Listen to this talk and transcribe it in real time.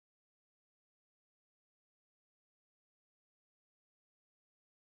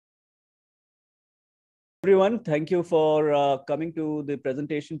Everyone, thank you for coming to the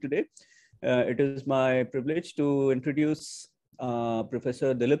presentation today. It is my privilege to introduce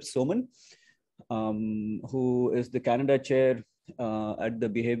Professor Dilip Soman, who is the Canada Chair at the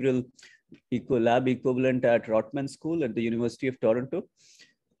Behavioral Lab Equivalent at Rotman School at the University of Toronto.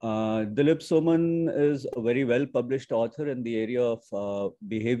 Dilip Soman is a very well-published author in the area of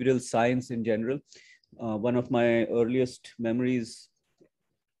behavioral science in general. One of my earliest memories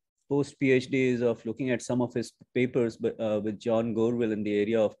post-PhD is of looking at some of his papers with John Gorville in the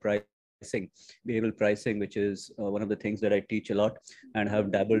area of pricing, behavioral pricing, which is one of the things that I teach a lot and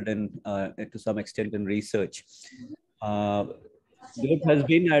have dabbled in to some extent in research. Dilip has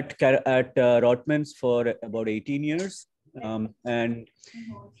been at Rotmans for about 18 years, and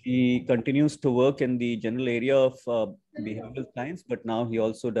he continues to work in the general area of behavioral science, but now he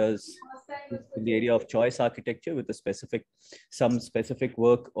also does in the area of choice architecture with some specific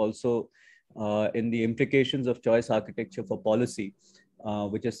work also in the implications of choice architecture for policy,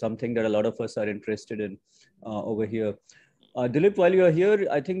 which is something that a lot of us are interested in over here. Dilip, while you are here,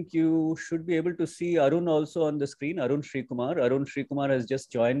 I think you should be able to see Arun also on the screen, Arun Srikumar. Arun Srikumar has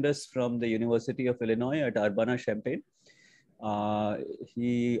just joined us from the University of Illinois at Urbana-Champaign.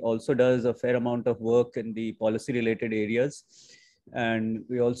 He also does a fair amount of work in the policy-related areas. And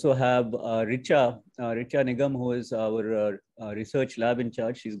we also have Richa Nigam, who is our research lab in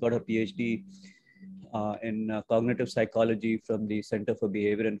charge. She's got a PhD in cognitive psychology from the Center for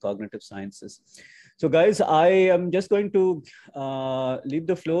Behavior and Cognitive Sciences. So guys, I am just going to leave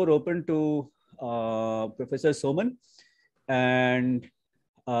the floor open to Professor Soman and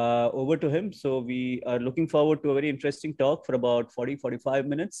over to him. So we are looking forward to a very interesting talk for about 40-45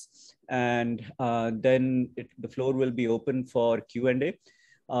 minutes. And then the floor will be open for Q&A.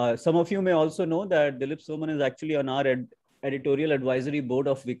 Some of you may also know that Dilip Soman is actually on our editorial advisory board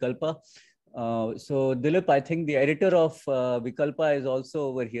of Vikalpa. So Dilip, I think the editor of Vikalpa is also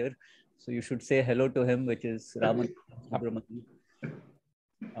over here. So you should say hello to him, which is Raman Subramanian.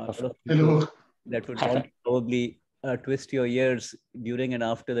 Hello. That would probably twist your ears during and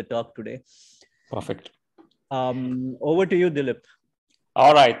after the talk today. Perfect. Over to you, Dilip.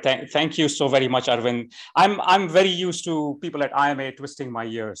 All right. Thank you so very much, Arvind. I'm very used to people at IMA twisting my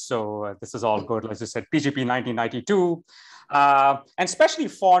ears. So this is all good. As I said, PGP 1992, and especially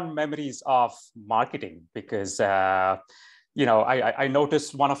fond memories of marketing because, I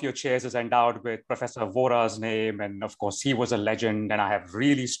noticed one of your chairs is endowed with Professor Vora's name. And of course, he was a legend. And I have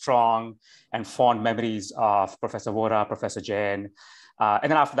really strong and fond memories of Professor Vora, Professor Jain.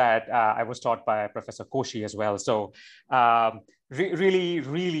 And then after that, I was taught by Professor Koshi as well. So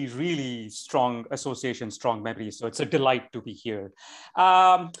really strong association, strong memories. So it's a delight to be here.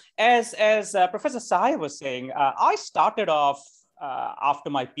 As Professor Sai was saying, I started off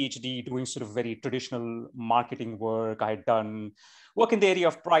after my PhD doing sort of very traditional marketing work. I had done work in the area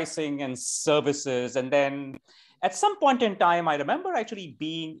of pricing and services. And then at some point in time, I remember actually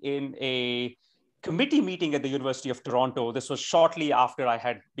being in a committee meeting at the University of Toronto. This was shortly after I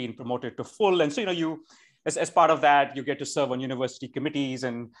had been promoted to full. And so, you as part of that, you get to serve on university committees.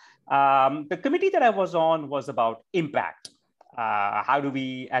 And the committee that I was on was about impact. How do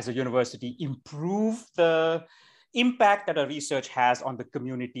we, as a university, improve the impact that our research has on the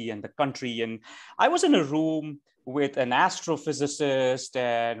community and the country? And I was in a room with an astrophysicist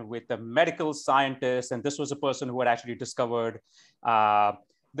and with a medical scientist. And this was a person who had actually discovered a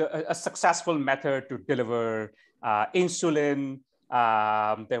successful method to deliver insulin.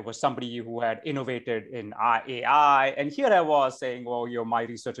 There was somebody who had innovated in AI. And here I was saying, well, my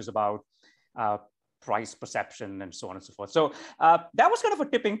research is about price perception and so on and so forth. So that was kind of a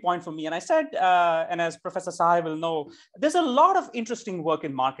tipping point for me. And I said, and as Professor Sai will know, there's a lot of interesting work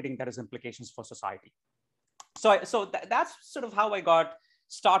in marketing that has implications for society. So that's sort of how I got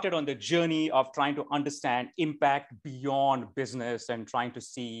started on the journey of trying to understand impact beyond business and trying to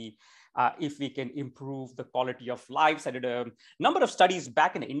see if we can improve the quality of lives. I did a number of studies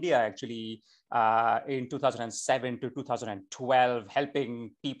back in India, actually, in 2007 to 2012,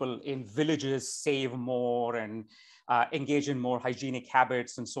 helping people in villages save more and engage in more hygienic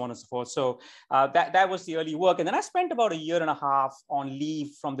habits and so on and so forth. So that was the early work. And then I spent about a year and a half on leave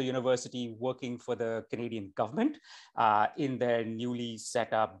from the university working for the Canadian government in their newly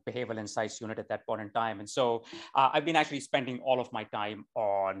set up Behavioral Insights unit at that point in time. And so I've been actually spending all of my time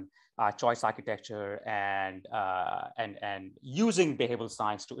on choice architecture and using behavioral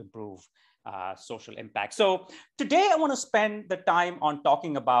science to improve social impact. So today I want to spend the time on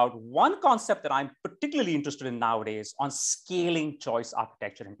talking about one concept that I'm particularly interested in nowadays on scaling choice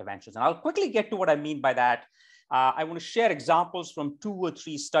architecture interventions. And I'll quickly get to what I mean by that I want to share examples from 2 or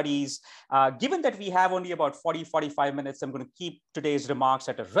 3 studies. Given that we have only about 40-45 minutes, I'm going to keep today's remarks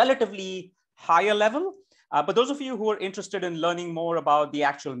at a relatively higher level. But those of you who are interested in learning more about the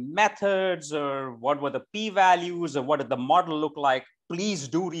actual methods, or what were the p-values, or what did the model look like, please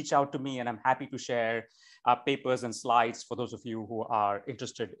do reach out to me, and I'm happy to share papers and slides for those of you who are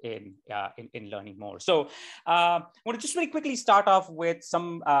interested in learning more. So I want to just very quickly start off with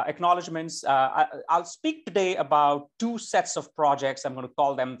some acknowledgements. I'll speak today about 2 sets of projects. I'm going to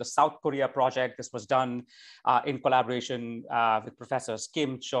call them the South Korea project. This was done in collaboration with Professors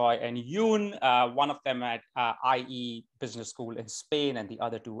Kim, Choi, and Yoon, one of them at IE Business School in Spain, and the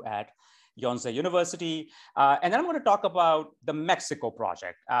other 2 at Yonsei University. And then I'm going to talk about the Mexico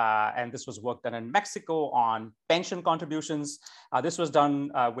project. And this was work done in Mexico on pension contributions. This was done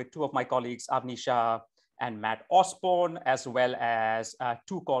with 2 of my colleagues, Avni Shah and Matt Osborne, as well as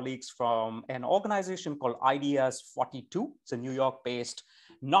 2 colleagues from an organization called Ideas 42. It's a New York-based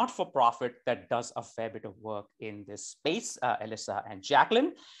not-for-profit that does a fair bit of work in this space, Alyssa and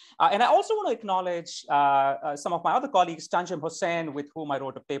Jacqueline. And I also want to acknowledge some of my other colleagues, Tanjim Hussain, with whom I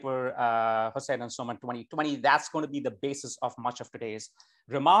wrote a paper, Hussain and Soman 2020. That's going to be the basis of much of today's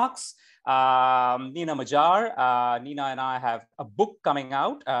remarks. Nina Majar, Nina and I have a book coming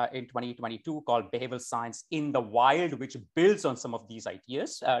out in 2022 called Behavioral Science in the Wild, which builds on some of these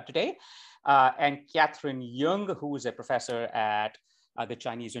ideas today. And Catherine Young, who is a professor at the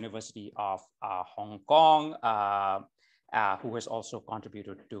Chinese University of Hong Kong, who has also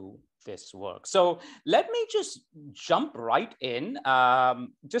contributed to this work. So let me just jump right in,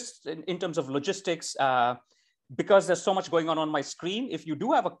 just in terms of logistics, because there's so much going on my screen. If you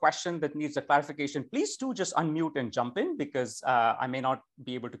do have a question that needs a clarification, please do just unmute and jump in, because I may not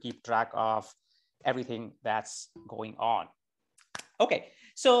be able to keep track of everything that's going on. Okay,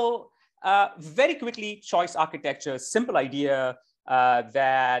 so very quickly, choice architecture, simple idea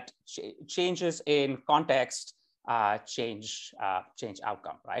that changes in context change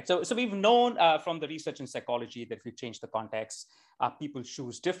outcome, right? So we've known from the research in psychology that if you change the context, people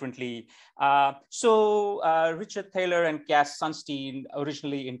choose differently. Richard Thaler and Cass Sunstein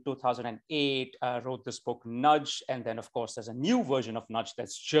originally in 2008 wrote this book, Nudge. And then, of course, there's a new version of Nudge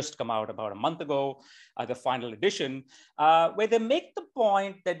that's just come out about a month ago, the final edition, where they make the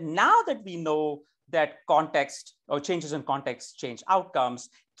point that now that we know that context or changes in context change outcomes,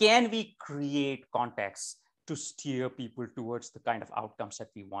 can we create context to steer people towards the kind of outcomes that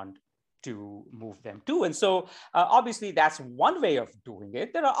we want to move them to? And so obviously that's one way of doing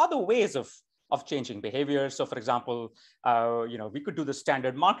it. There are other ways of changing behavior. So for example, we could do the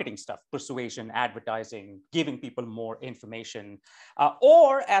standard marketing stuff, persuasion, advertising, giving people more information,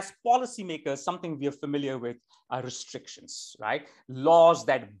 or as policymakers, something we are familiar with, restrictions, right? Laws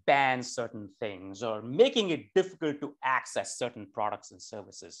that ban certain things or making it difficult to access certain products and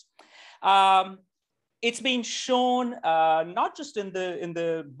services. It's been shown, not just in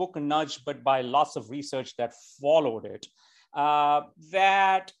the book Nudge, but by lots of research that followed it,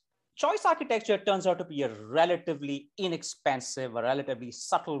 that choice architecture turns out to be a relatively inexpensive, a relatively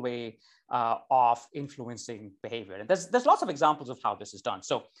subtle way of influencing behavior. And there's lots of examples of how this is done.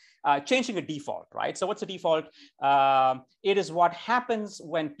 So changing a default, right? So what's a default? It is what happens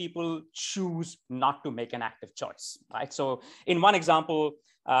when people choose not to make an active choice, right? So in one example,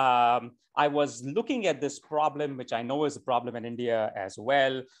 I was looking at this problem, which I know is a problem in India as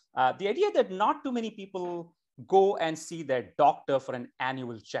well. The idea that not too many people go and see their doctor for an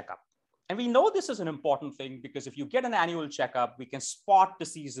annual checkup. And we know this is an important thing because if you get an annual checkup, we can spot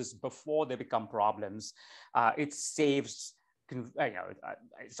diseases before they become problems. It saves,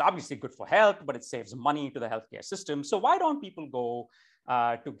 it's obviously good for health, but it saves money to the healthcare system. So why don't people go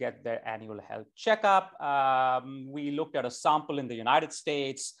to get their annual health checkup? We looked at a sample in the United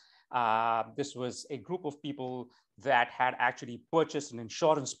States. This was a group of people that had actually purchased an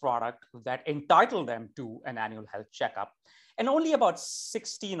insurance product that entitled them to an annual health checkup. And only about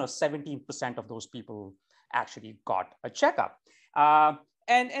 16 or 17% of those people actually got a checkup.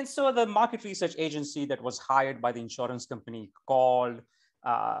 And so the market research agency that was hired by the insurance company called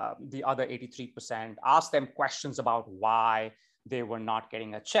the other 83%, asked them questions about why they were not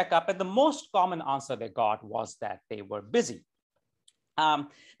getting a checkup. And the most common answer they got was that they were busy.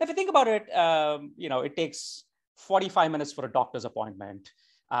 If you think about it, it takes 45 minutes for a doctor's appointment,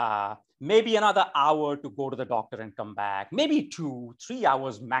 maybe another hour to go to the doctor and come back, maybe 2-3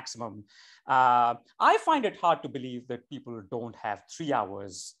 hours maximum. I find it hard to believe that people don't have 3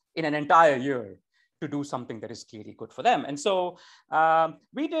 hours in an entire year to do something that is clearly good for them. And so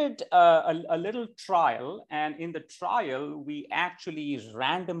we did a little trial, and in the trial, we actually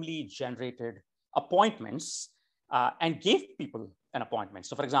randomly generated appointments and gave people an appointment.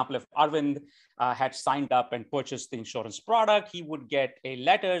 So for example, if Arvind had signed up and purchased the insurance product, he would get a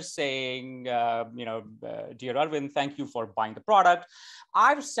letter saying, dear Arvind, thank you for buying the product.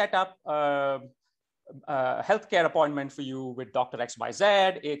 I've set up a healthcare appointment for you with Dr.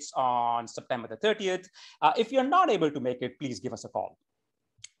 XYZ. It's on September the 30th. If you're not able to make it, please give us a call.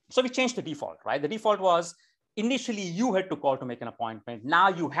 So we changed the default, right? The default was initially you had to call to make an appointment. Now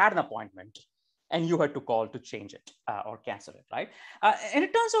you had an appointment and you had to call to change it or cancel it, right? And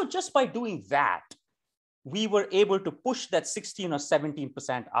it turns out just by doing that, we were able to push that 16 or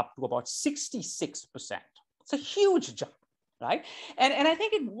 17% up to about 66%. It's a huge jump, right? And I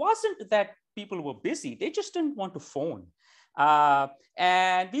think it wasn't that people were busy. They just didn't want to phone.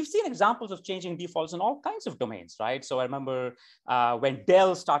 And we've seen examples of changing defaults in all kinds of domains, right? So I remember when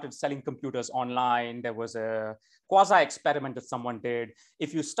Dell started selling computers online, there was a quasi-experiment that someone did.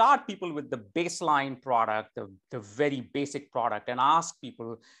 If you start people with the baseline product, the very basic product, and ask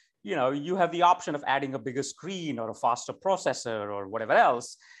people, you have the option of adding a bigger screen or a faster processor or whatever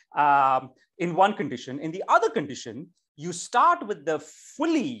else in one condition. In the other condition, you start with the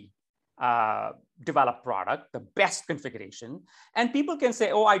fully developed product, the best configuration, and people can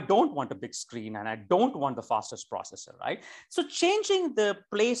say, oh, I don't want a big screen and I don't want the fastest processor, right? So changing the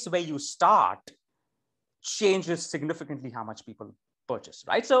place where you start changes significantly how much people purchase,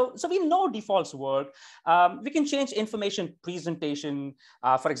 right? So we know defaults work. We can change information presentation,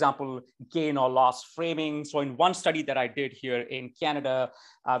 for example, gain or loss framing. So in one study that I did here in Canada,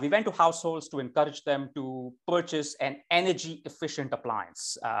 we went to households to encourage them to purchase an energy efficient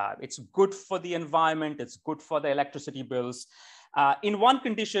appliance. It's good for the environment. It's good for the electricity bills. In one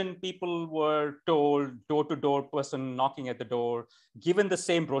condition, people were told, door-to-door person knocking at the door, given the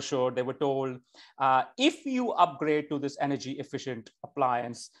same brochure, they were told, if you upgrade to this energy efficient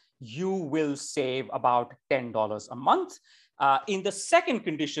appliance, you will save about $10 a month. In the second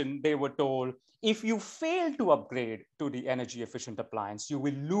condition, they were told, if you fail to upgrade to the energy efficient appliance, you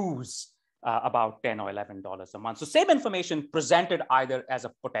will lose about $10 or $11 a month. So same information presented either as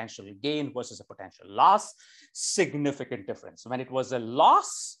a potential gain versus a potential loss, significant difference. When it was a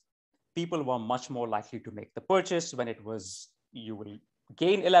loss, people were much more likely to make the purchase. When it was, you will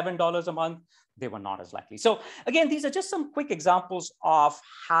gain $11 a month, they were not as likely. So again, these are just some quick examples of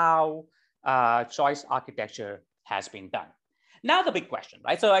how choice architecture has been done. Now the big question,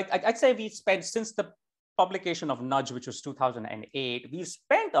 right? So I'd say we spent, since the publication of Nudge, which was 2008, we've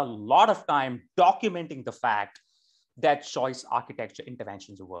spent a lot of time documenting the fact that choice architecture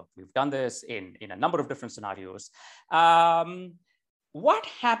interventions work. We've done this in a number of different scenarios. What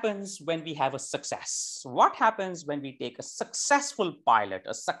happens when we have a success? What happens when we take a successful pilot,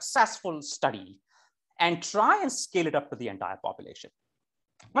 a successful study, and try and scale it up to the entire population?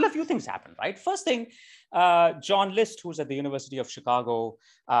 Well, a few things happen, right? First thing, John List, who's at the University of Chicago,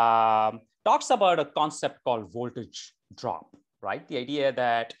 talks about a concept called voltage drop, right? The idea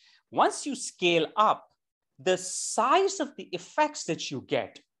that once you scale up, the size of the effects that you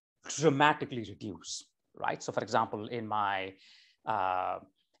get dramatically reduce, right? So for example, in the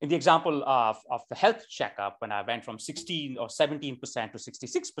example of the health checkup, when I went from 16 or 17% to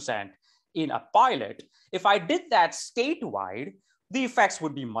 66% in a pilot, if I did that statewide, the effects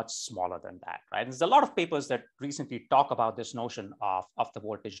would be much smaller than that, right? There's a lot of papers that recently talk about this notion of the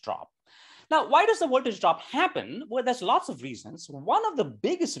voltage drop. Now, why does the voltage drop happen? Well, there's lots of reasons. One of the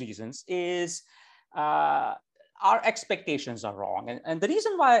biggest reasons is our expectations are wrong. And the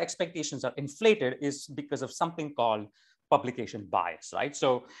reason why our expectations are inflated is because of something called publication bias, right?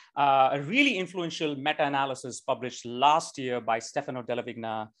 So a really influential meta-analysis published last year by Stefano Della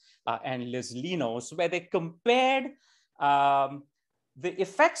Vigna and Liz Linos, where they compared the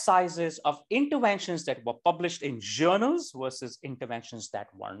effect sizes of interventions that were published in journals versus interventions that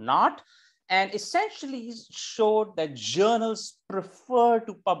were not, and essentially showed that journals prefer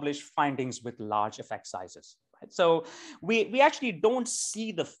to publish findings with large effect sizes. Right? So we actually don't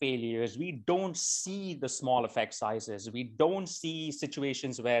see the failures, we don't see the small effect sizes, we don't see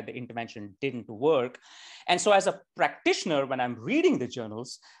situations where the intervention didn't work. And so as a practitioner, when I'm reading the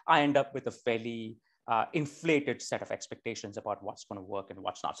journals, I end up with a fairly inflated set of expectations about what's going to work and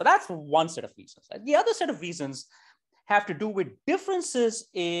what's not. So that's one set of reasons. The other set of reasons have to do with differences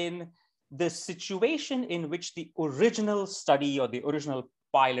in the situation in which the original study or the original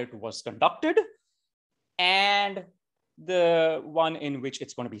pilot was conducted and the one in which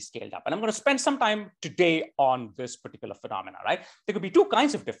it's going to be scaled up. And I'm going to spend some time today on this particular phenomena, right? There could be two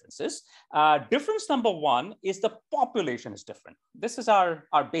kinds of differences. Difference number one is the population is different. This is our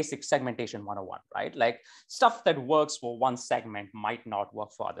basic segmentation 101, right? Like stuff that works for one segment might not work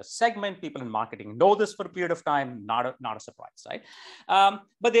for other segment. People in marketing know this for a period of time, not a surprise, right?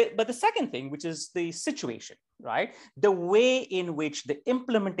 But the second thing, which is the situation, right? The way in which the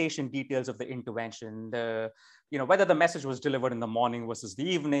implementation details of the intervention, whether the message was delivered in the morning versus the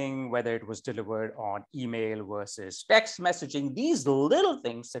evening, whether it was delivered on email versus text messaging, these little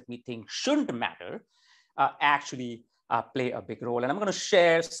things that we think shouldn't matter actually play a big role. And I'm going to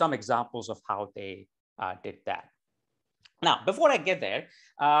share some examples of how they did that. Now, before I get there,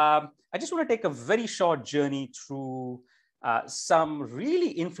 I just want to take a very short journey through some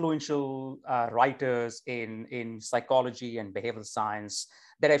really influential writers in psychology and behavioral science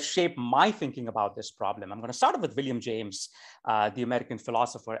that have shaped my thinking about this problem. I'm going to start off with William James, the American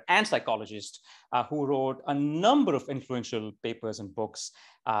philosopher and psychologist, who wrote a number of influential papers and books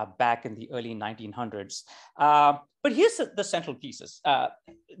back in the early 1900s. But here's the central thesis.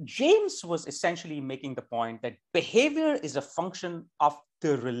 James was essentially making the point that behavior is a function of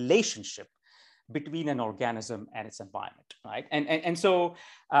the relationship between an organism and its environment, right? And so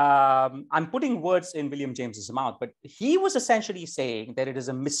I'm putting words in William James's mouth, but he was essentially saying that it is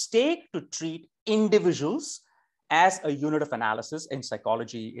a mistake to treat individuals as a unit of analysis in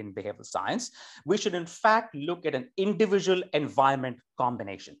psychology, in behavioral science. We should in fact look at an individual environment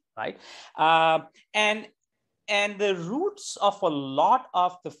combination, right? And the roots of a lot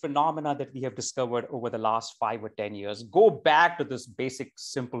of the phenomena that we have discovered over the last 5 or 10 years go back to this basic,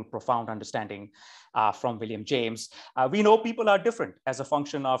 simple, profound understanding from William James. We know people are different as a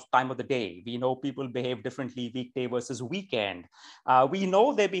function of time of the day. We know people behave differently weekday versus weekend. We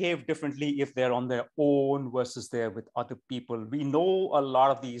know they behave differently if they're on their own versus they're with other people. We know a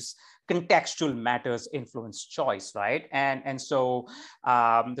lot of these contextual matters influence choice, right? And so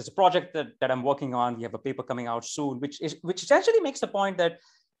there's a project that I'm working on. We have a paper coming out soon, which essentially makes the point that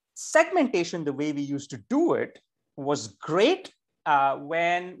segmentation, the way we used to do it, was great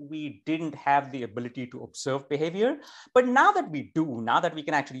when we didn't have the ability to observe behavior. But now that we do, now that we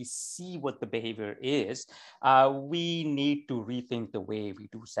can actually see what the behavior is, we need to rethink the way we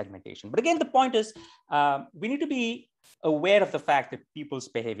do segmentation. But again, the point is we need to be aware of the fact that people's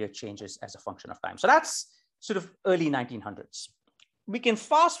behavior changes as a function of time. So that's sort of early 1900s. We can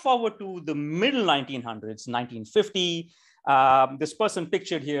fast forward to the middle 1900s, 1950. This person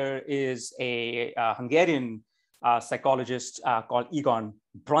pictured here is a Hungarian psychologist called Egon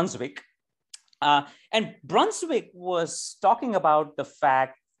Brunswick. And Brunswick was talking about the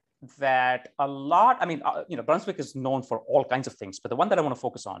fact that a lot, Brunswick is known for all kinds of things, but the one that I want to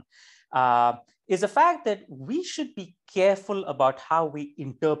focus on is the fact that we should be careful about how we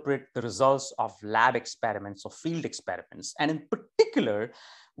interpret the results of lab experiments or field experiments. And in particular,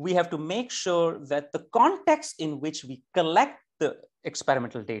 we have to make sure that the context in which we collect the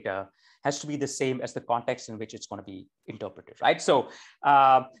experimental data has to be the same as the context in which it's going to be interpreted, right? So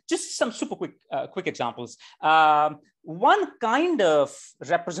just some super quick examples. One kind of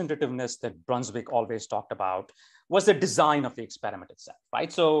representativeness that Brunswick always talked about was the design of the experiment itself,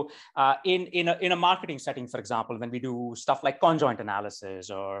 right? So in a marketing setting, for example, when we do stuff like conjoint analysis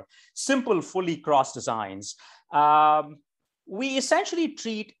or simple fully cross designs, we essentially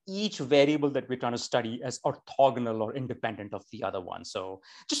treat each variable that we're trying to study as orthogonal or independent of the other one. So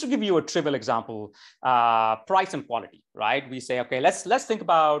just to give you a trivial example, price and quality, right? We say, okay, let's think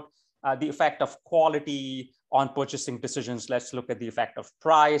about the effect of quality on purchasing decisions. Let's look at the effect of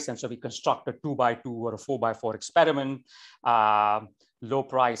price. And so we construct a 2x2 or a 4x4 experiment, low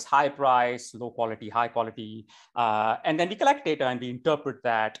price, high price, low quality, high quality. And then we collect data and we interpret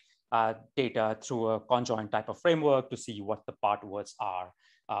that data through a conjoint type of framework to see what the part words are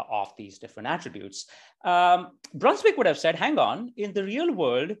of these different attributes. Brunswick would have said, hang on, in the real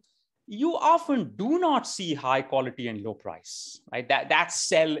world, you often do not see high quality and low price, right? That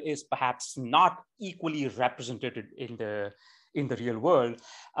cell is perhaps not equally represented in the real world.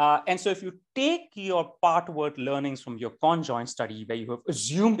 And so if you take your part word learnings from your conjoint study where you have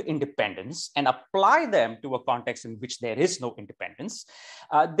assumed independence and apply them to a context in which there is no independence,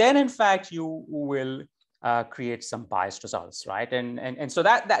 then in fact you will create some biased results, right? And so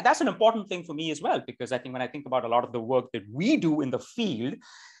that's an important thing for me as well, because I think when I think about a lot of the work that we do in the field,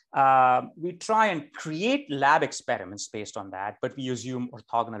 we try and create lab experiments based on that, but we assume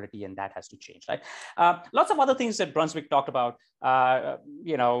orthogonality, and that has to change, right? Lots of other things that Brunswick talked about,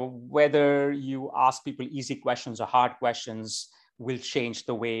 whether you ask people easy questions or hard questions, will change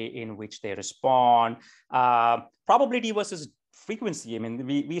the way in which they respond. Probability versus frequency. I mean,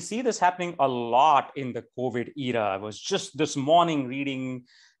 we see this happening a lot in the COVID era. I was just this morning reading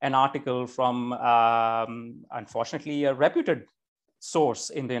an article from, unfortunately, a reputed source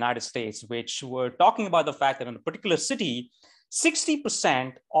in the United States, which were talking about the fact that in a particular city,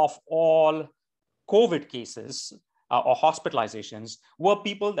 60% of all COVID cases or hospitalizations were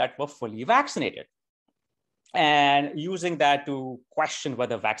people that were fully vaccinated, and using that to question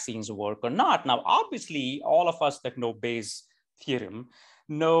whether vaccines work or not. Now, obviously, all of us that know Bayes' theorem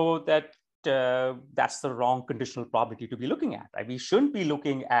know that that's the wrong conditional probability to be looking at. Right? We shouldn't be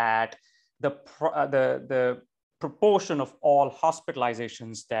looking at the proportion of all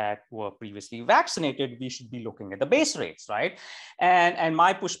hospitalizations that were previously vaccinated. We should be looking at the base rates, right? And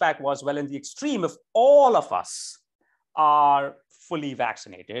my pushback was, well, in the extreme, if all of us are fully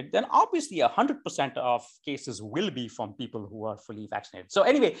vaccinated, then obviously 100% of cases will be from people who are fully vaccinated. So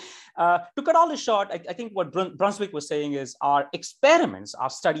anyway, to cut all this short, I think what Brunswick was saying is our experiments, our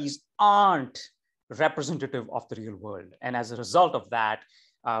studies aren't representative of the real world. And as a result of that,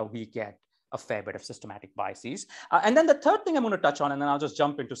 we get a fair bit of systematic biases. And then the third thing I'm going to touch on, and then I'll just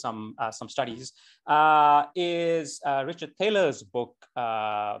jump into some studies, is Richard Thaler's book,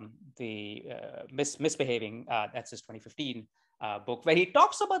 the Misbehaving, that's his 2015 book, where he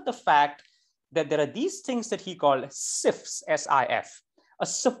talks about the fact that there are these things that he called SIFs, S-I-F, a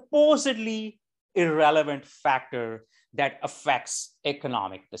supposedly irrelevant factor that affects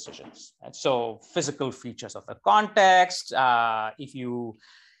economic decisions. Right? So physical features of the context, if you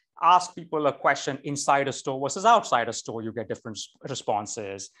ask people a question inside a store versus outside a store, you get different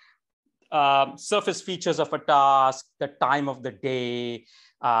responses. Surface features of a task, the time of the day,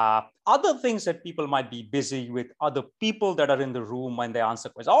 other things that people might be busy with, other people that are in the room when they answer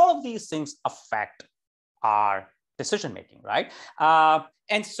questions. All of these things affect our decision-making, right?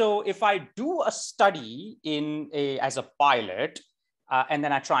 And so if I do a study as a pilot, and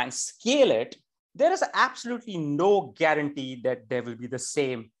then I try and scale it, there is absolutely no guarantee that there will be the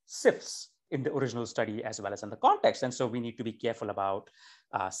same SIFs in the original study as well as in the context. And so we need to be careful about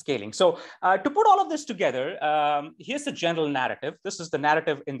scaling. So to put all of this together, here's the general narrative. This is the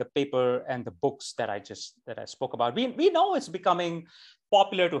narrative in the paper and the books that I spoke about. We know it's becoming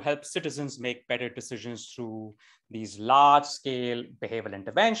popular to help citizens make better decisions through these large-scale behavioral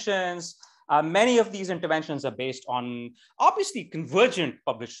interventions. Many of these interventions are based on obviously convergent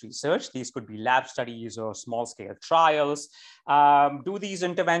published research. These could be lab studies or small-scale trials. Do these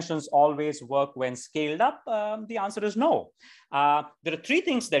interventions always work when scaled up? The answer is no. There are three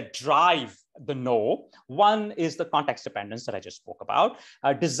things that drive the no. One is the context dependence that I just spoke about.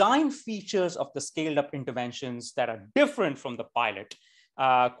 Design features of the scaled up interventions that are different from the pilot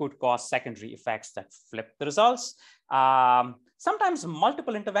could cause secondary effects that flip the results. Sometimes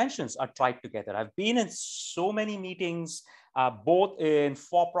multiple interventions are tried together. I've been in so many meetings, both in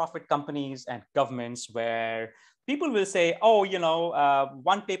for-profit companies and governments, where people will say, oh,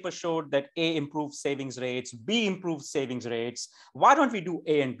 one paper showed that A improved savings rates, B improved savings rates. Why don't we do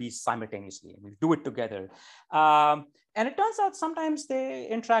A and B simultaneously? We do it together. And it turns out sometimes they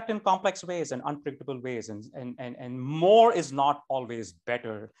interact in complex ways and unpredictable ways, and more is not always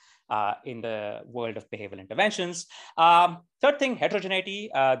better in the world of behavioral interventions. Third thing,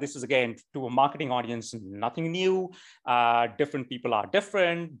 heterogeneity. This is, again, to a marketing audience, nothing new. Different people are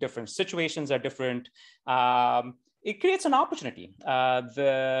different situations are different. It creates an opportunity.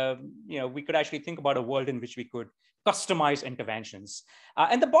 We could actually think about a world in which we could customize interventions.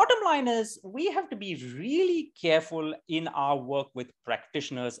 And the bottom line is we have to be really careful in our work with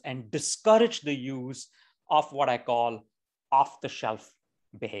practitioners and discourage the use of what I call off-the-shelf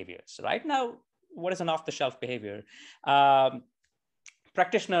behaviors. Right now, what is an off-the-shelf behavior?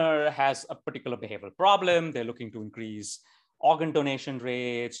 Practitioner has a particular behavioral problem. They're looking to increase organ donation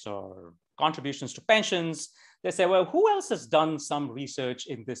rates or contributions to pensions. They say, well, who else has done some research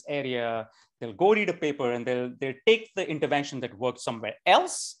in this area? They'll go read a paper and they'll take the intervention that works somewhere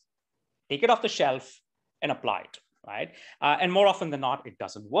else, take it off the shelf and apply it, right? And more often than not, it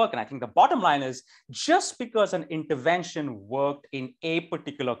doesn't work. And I think the bottom line is just because an intervention worked in a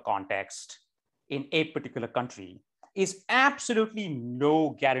particular context, in a particular country, is absolutely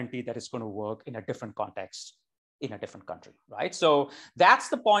no guarantee that it's going to work in a different context in a different country, right? So that's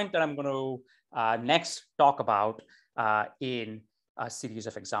the point that I'm going to next talk about in a series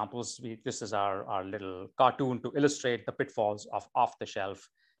of examples. This is our little cartoon to illustrate the pitfalls of off-the-shelf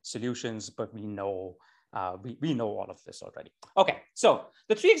solutions, but we know all of this already. Okay, so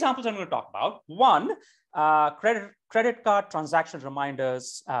the three examples I'm going to talk about. One, credit card transaction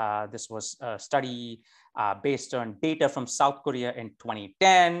reminders. This was a study based on data from South Korea in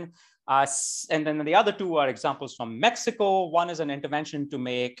 2010. And then the other two are examples from Mexico. One is an intervention to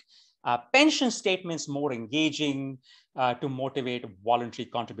make pension statements more engaging to motivate voluntary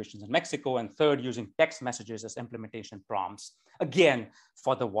contributions in Mexico. And third, using text messages as implementation prompts, again,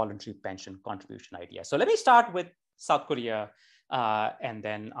 for the voluntary pension contribution idea. So let me start with South Korea, and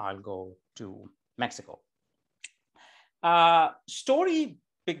then I'll go to Mexico. Story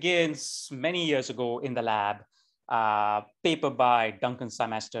begins many years ago in the lab, paper by Duncan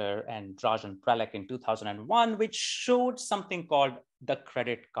Symester and Rajan Prelek in 2001, which showed something called the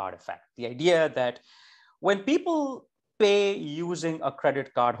credit card effect. The idea that when people pay using a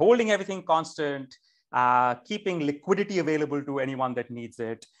credit card, holding everything constant, keeping liquidity available to anyone that needs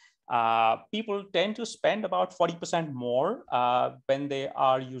it, people tend to spend about 40% more when they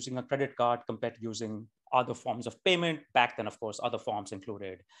are using a credit card compared to using other forms of payment. Back then, of course, other forms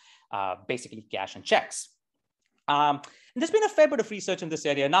included basically cash and checks. There's been a fair bit of research in this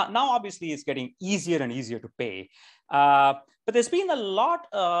area. Now obviously, it's getting easier and easier to pay. But there's been a lot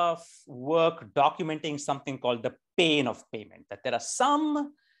of work documenting something called the pain of payment, that there are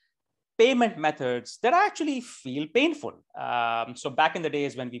some payment methods that actually feel painful. So back in the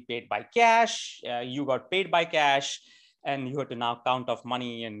days when we paid by cash, you got paid by cash, and you had to now count off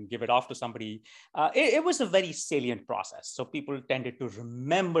money and give it off to somebody. It was a very salient process. So people tended to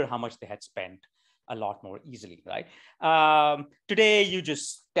remember how much they had spent a lot more easily, right? Today, you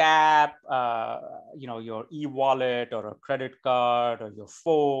just tap, your e-wallet or a credit card or your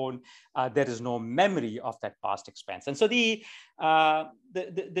phone. There is no memory of that past expense. And so the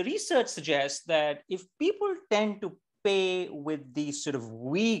research suggests that if people tend to pay with these sort of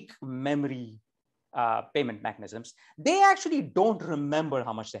weak memory payment mechanisms, they actually don't remember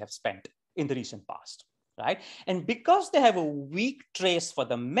how much they have spent in the recent past, right? And because they have a weak trace for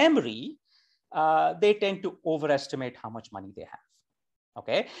the memory, they tend to overestimate how much money they have.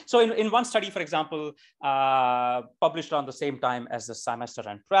 Okay, so in one study, for example, published around the same time as the Symester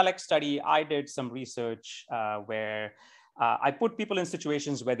and Prelek study, I did some research where I put people in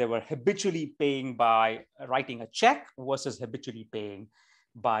situations where they were habitually paying by writing a check versus habitually paying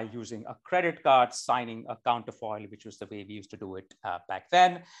by using a credit card, signing a counterfoil, which was the way we used to do it back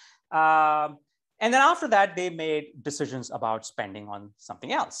then. And then after that, they made decisions about spending on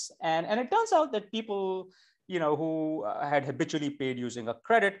something else. And it turns out that people, who had habitually paid using a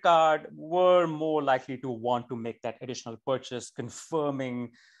credit card were more likely to want to make that additional purchase, confirming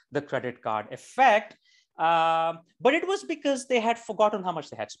the credit card effect. But it was because they had forgotten how much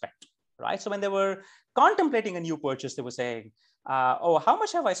they had spent, right? So when they were contemplating a new purchase, they were saying, oh, how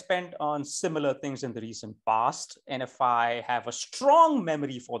much have I spent on similar things in the recent past? And if I have a strong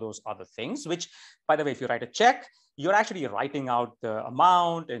memory for those other things, which, by the way, if you write a check, you're actually writing out the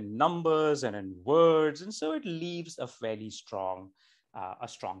amount in numbers and in words. And so it leaves a fairly strong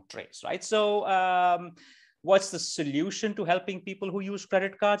trace, right? So what's the solution to helping people who use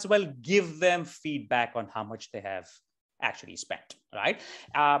credit cards? Well, give them feedback on how much they have actually spent, right?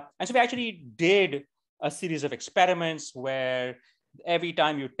 And so we actually did a series of experiments where every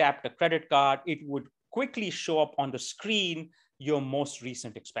time you tapped a credit card, it would quickly show up on the screen your most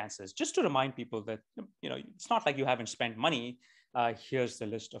recent expenses, just to remind people that, it's not like you haven't spent money. Here's the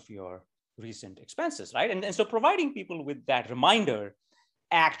list of your recent expenses, right? And so providing people with that reminder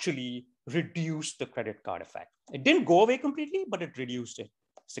actually reduced the credit card effect. It didn't go away completely, but it reduced it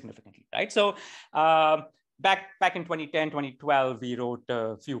significantly, right? So back in 2010, 2012, we wrote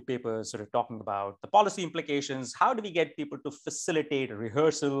a few papers sort of talking about the policy implications. How do we get people to facilitate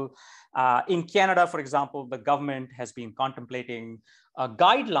rehearsal? In Canada, for example, the government has been contemplating a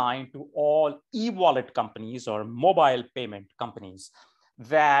guideline to all e-wallet companies or mobile payment companies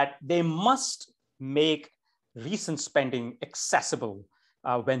that they must make recent spending accessible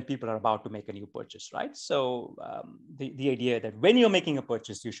when people are about to make a new purchase, right? So the idea that when you're making a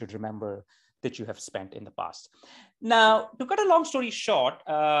purchase, you should remember that you have spent in the past. Now, to cut a long story short,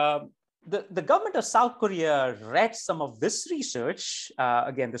 the government of South Korea read some of this research.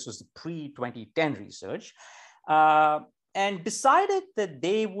 Again, this was the pre-2010 research, and decided that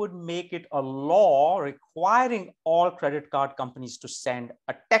they would make it a law requiring all credit card companies to send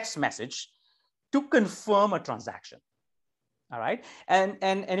a text message to confirm a transaction. All right. And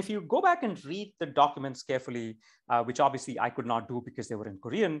if you go back and read the documents carefully, which obviously I could not do because they were in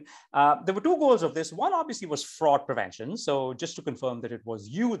Korean, there were two goals of this. One obviously was fraud prevention. So just to confirm that it was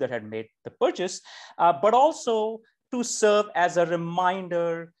you that had made the purchase, but also to serve as a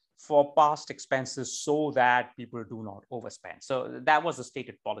reminder for past expenses so that people do not overspend. So that was the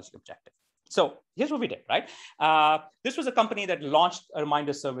stated policy objective. So here's what we did, right? This was a company that launched a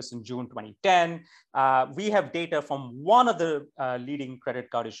reminder service in June 2010. We have data from one of the leading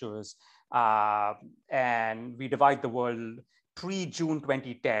credit card issuers, and we divide the world pre-June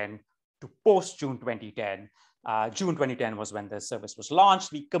 2010 to post-June 2010. June 2010 was when the service was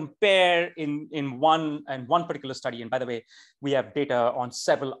launched. We compare in one particular study, and by the way, we have data on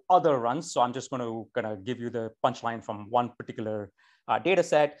several other runs. So I'm just going to give you the punchline from one particular data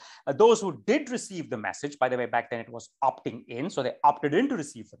set. Those who did receive the message, by the way, back then it was opting in, so they opted in to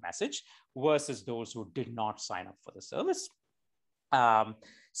receive the message, versus those who did not sign up for the service.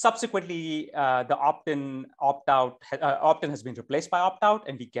 Subsequently, the opt-in, opt-in has been replaced by opt-out,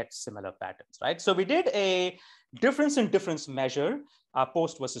 and we get similar patterns, right? So we did a difference in difference measure,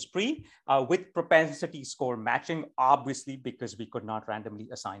 post versus pre, with propensity score matching, obviously, because we could not randomly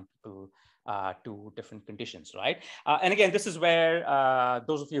assign people to different conditions, right? And again, this is where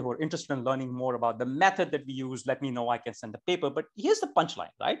those of you who are interested in learning more about the method that we use, let me know, I can send the paper. But here's the punchline,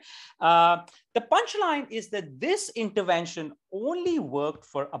 right? The punchline is that this intervention only worked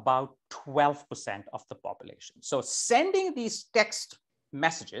for about 12% of the population. So sending these text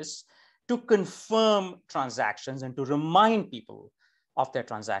messages to confirm transactions and to remind people of their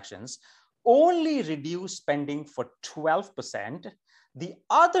transactions only reduced spending for 12%. The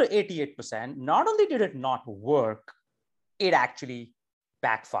other 88%, not only did it not work, it actually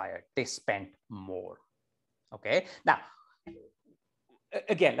backfired. They spent more. Okay. Now,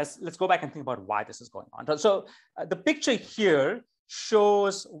 again, let's go back and think about why this is going on. So the picture here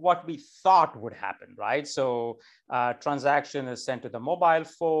shows what we thought would happen, right? So transaction is sent to the mobile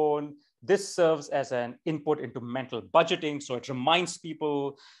phone. This serves as an input into mental budgeting. So it reminds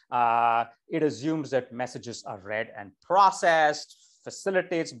people, it assumes that messages are read and processed,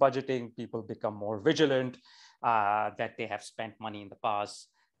 facilitates budgeting. People become more vigilant that they have spent money in the past.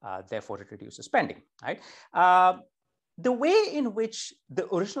 Therefore, it reduces spending, right? The way in which the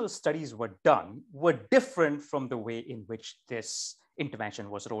original studies were done were different from the way in which this intervention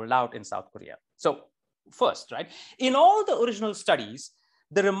was rolled out in South Korea. So first, right, in all the original studies,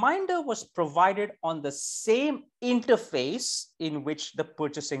 the reminder was provided on the same interface in which the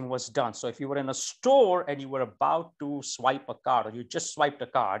purchasing was done. So if you were in a store and you were about to swipe a card, or you just swiped a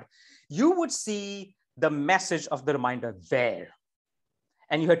card, you would see the message of the reminder there.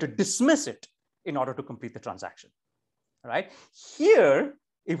 And you had to dismiss it in order to complete the transaction, right? Here,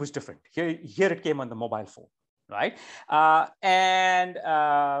 it was different. Here it came on the mobile phone, right?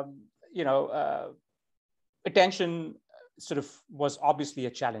 Attention sort of was obviously a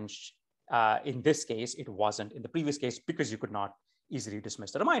challenge. In this case, it wasn't in the previous case because you could not easily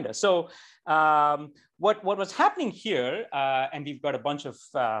dismiss the reminder. So what was happening here, and we've got a bunch of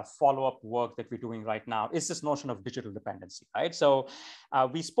follow-up work that we're doing right now, is this notion of digital dependency, right? So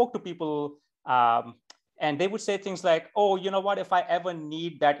we spoke to people and they would say things like, oh, you know what, if I ever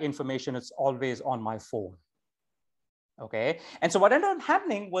need that information, it's always on my phone. Okay. And so what ended up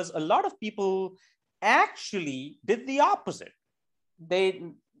happening was a lot of people actually did the opposite. They,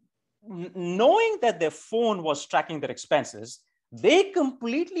 knowing that their phone was tracking their expenses, they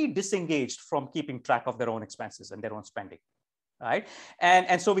completely disengaged from keeping track of their own expenses and their own spending, right?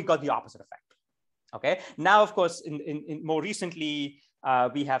 And so we got the opposite effect. Okay. Now, of course, in more recently,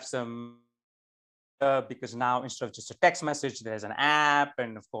 we have some, because now instead of just a text message, there's an app,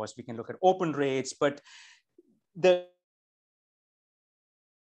 and of course we can look at open rates, but the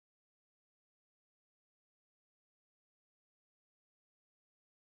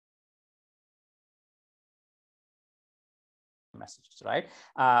messages, right?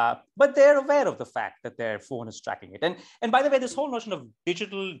 But they're aware of the fact that their phone is tracking it. And by the way, this whole notion of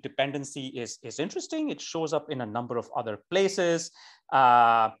digital dependency is interesting. It shows up in a number of other places.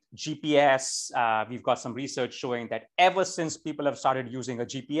 GPS, we've got some research showing that ever since people have started using a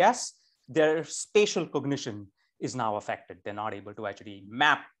GPS, their spatial cognition is now affected. They're not able to actually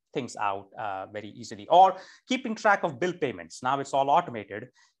map things out very easily, or keeping track of bill payments. Now it's all automated.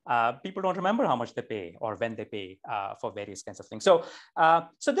 People don't remember how much they pay or when they pay for various kinds of things. So,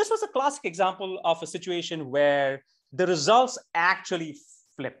 so this was a classic example of a situation where the results actually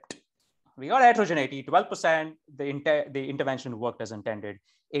flipped. We got heterogeneity, 12%, the intervention worked as intended,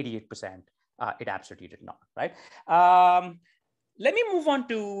 88%, it absolutely did not, right? Let me move on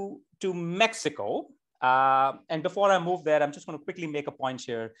to Mexico. And before I move there, I'm just going to quickly make a point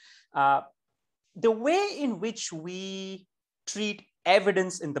here. The way in which we treat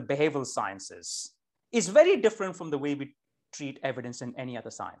evidence in the behavioral sciences is very different from the way we treat evidence in any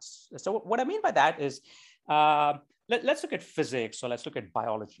other science. So what I mean by that is, let's look at physics, or let's look at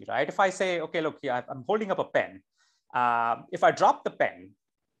biology, right? If I say, okay, look, here, I'm holding up a pen. If I drop the pen,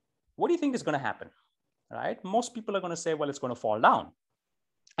 what do you think is going to happen? Right? Most people are going to say, well, it's going to fall down.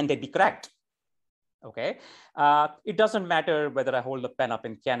 And they'd be correct. Okay. It doesn't matter whether I hold the pen up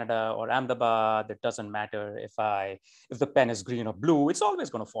in Canada or Ahmedabad. It doesn't matter if the pen is green or blue. It's always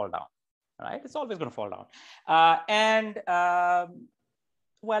going to fall down. Right? It's always going to fall down.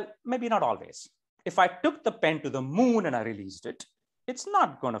 Well, maybe not always. If I took the pen to the moon and I released it, it's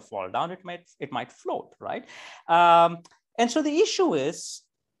not going to fall down. It might float, right? And so the issue is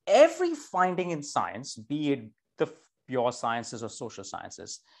every finding in science, be it the pure sciences or social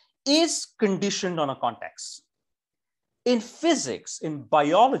sciences, is conditioned on a context. In physics, in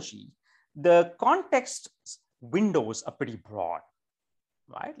biology, the context windows are pretty broad,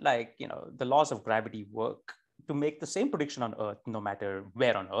 right? Like, the laws of gravity work to make the same prediction on Earth, no matter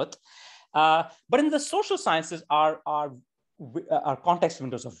where on Earth. But in the social sciences, our context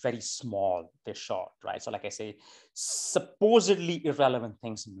windows are very small, they're short, right? So like I say, supposedly irrelevant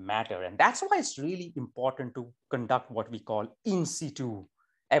things matter. And that's why it's really important to conduct what we call in situ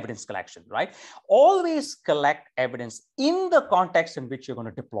evidence collection, right? Always collect evidence in the context in which you're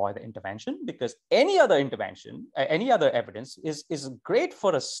going to deploy the intervention, because any other intervention, any other evidence is great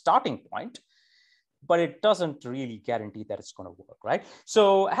for a starting point, but it doesn't really guarantee that it's going to work, right?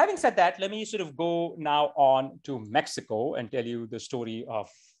 So having said that, let me sort of go now on to Mexico and tell you the story of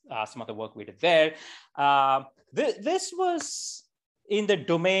some of the work we did there. This was in the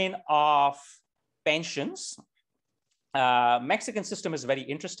domain of pensions. Mexican system is very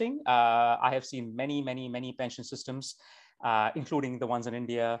interesting. I have seen many pension systems, including the ones in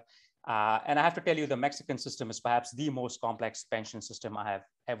India. And I have to tell you, the Mexican system is perhaps the most complex pension system I have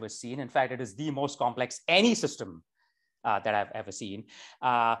ever seen. In fact, it is the most complex any system that I've ever seen.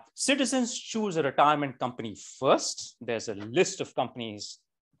 Citizens choose a retirement company first. There's a list of companies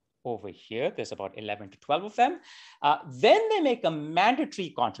over here. There's about 11 to 12 of them. Then they make a mandatory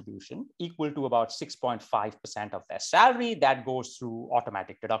contribution equal to about 6.5% of their salary. That goes through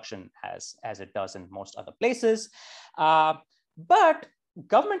automatic deduction as it does in most other places. But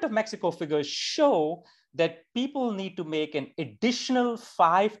Government of Mexico figures show that people need to make an additional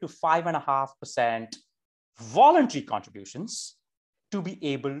 5 to 5.5% voluntary contributions to be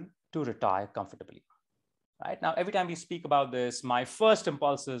able to retire comfortably. Right? Now, every time we speak about this, my first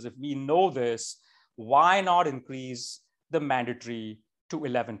impulse is, if we know this, why not increase the mandatory to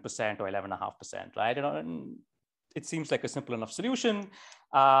 11% or 11.5%, right? It seems like a simple enough solution.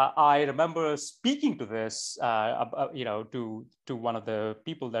 I remember speaking to this, to one of the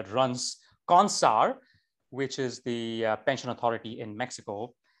people that runs CONSAR, which is the pension authority in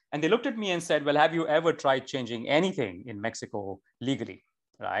Mexico. And they looked at me and said, well, have you ever tried changing anything in Mexico legally?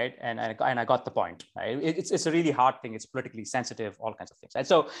 Right? And I got the point. Right? It's a really hard thing. It's politically sensitive, all kinds of things. Right?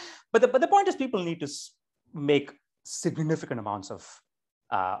 So, but the point is, people need to make significant amounts of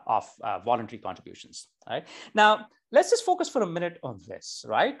voluntary contributions. Right? Now, let's just focus for a minute on this.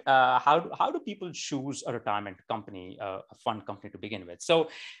 Right? How do people choose a retirement company, a fund company to begin with? So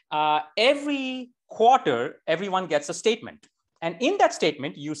every quarter, everyone gets a statement. And in that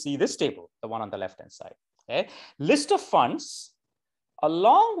statement, you see this table, the one on the left-hand side. Okay? List of funds,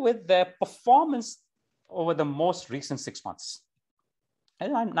 along with their performance over the most recent 6 months.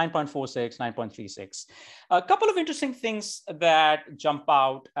 9.46, 9.36. A couple of interesting things that jump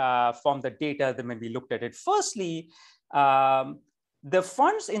out from the data when we looked at it. Firstly, the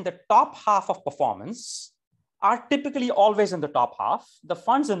funds in the top half of performance are typically always in the top half. The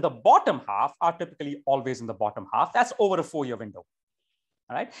funds in the bottom half are typically always in the bottom half. That's over a 4-year window.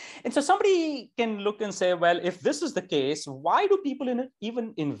 All right. And so somebody can look and say, well, if this is the case, why do people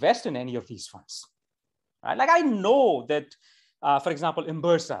even invest in any of these funds? Right? Like, I know that, for example,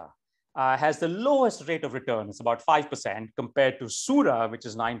 Imbursa has the lowest rate of return. It's about 5% compared to Sura, which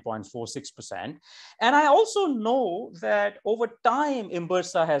is 9.46%. And I also know that over time,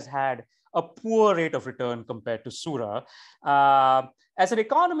 Imbursa has had a poor rate of return compared to Sura. As an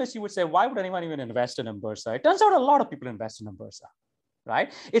economist, you would say, why would anyone even invest in Imbursa? It turns out a lot of people invest in Imbursa.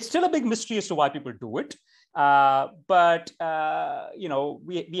 Right? It's still a big mystery as to why people do it. But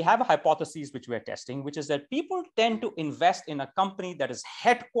we have a hypothesis which we're testing, which is that people tend to invest in a company that is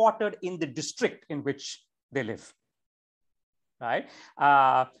headquartered in the district in which they live. Right?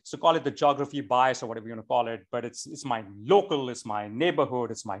 So call it the geography bias or whatever you want to call it, but it's my local, it's my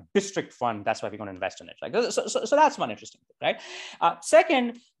neighborhood, it's my district fund. That's why we're going to invest in it. Right? So that's one interesting thing, right?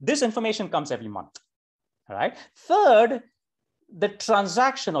 Second, this information comes every month. All right. Third, the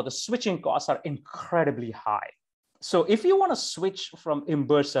transaction or the switching costs are incredibly high. So if you want to switch from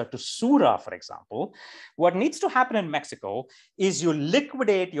Imbursa to Sura, for example, what needs to happen in Mexico is you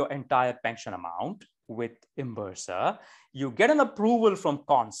liquidate your entire pension amount, with Imbursa, you get an approval from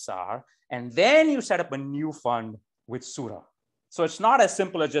Consar, and then you set up a new fund with Sura. So it's not as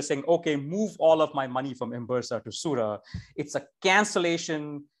simple as just saying, okay, move all of my money from Imbursa to Sura. It's a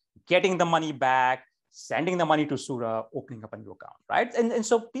cancellation, getting the money back, sending the money to Sura, opening up a new account, right? And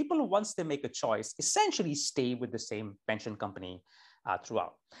so people, once they make a choice, essentially stay with the same pension company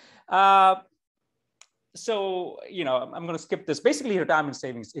throughout. So, I'm going to skip this. Basically, retirement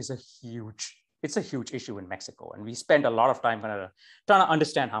savings is a huge issue in Mexico. And we spent a lot of time trying to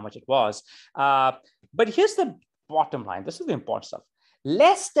understand how much it was. But here's the bottom line. This is the important stuff.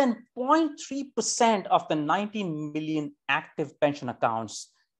 Less than 0.3% of the 19 million active pension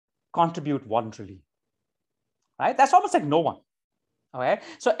accounts contribute voluntarily, right? That's almost like no one, okay?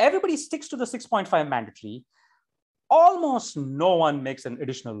 So everybody sticks to the 6.5 mandatory. Almost no one makes an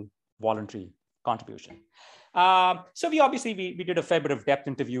additional voluntary contribution. So we did a fair bit of depth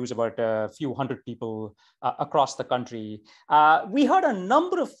interviews about a few hundred people across the country. We heard a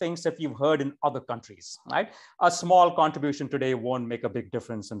number of things that we've heard in other countries, right? A small contribution today won't make a big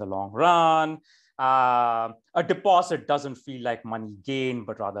difference in the long run. A deposit doesn't feel like money gained,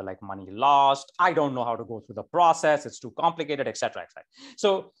 but rather like money lost. I don't know how to go through the process. It's too complicated, et cetera, et cetera.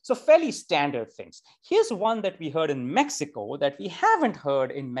 So fairly standard things. Here's one that we heard in Mexico that we haven't heard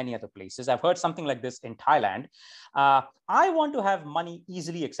in many other places. I've heard something like this in Thailand. I want to have money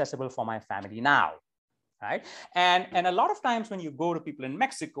easily accessible for my family now. Right. And a lot of times when you go to people in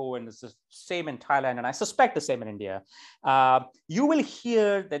Mexico, and it's the same in Thailand, and I suspect the same in India, you will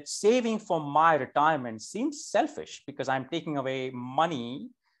hear that saving for my retirement seems selfish because I'm taking away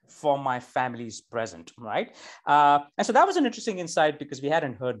money from my family's present, right? And so that was an interesting insight because we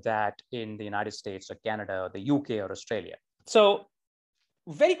hadn't heard that in the United States or Canada or the UK or Australia. So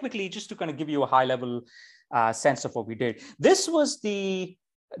very quickly, just to kind of give you a high level sense of what we did, this was the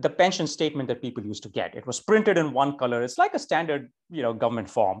pension statement that people used to get. It was printed in one color. It's like a standard, government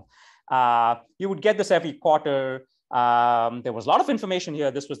form. You would get this every quarter. There was a lot of information here.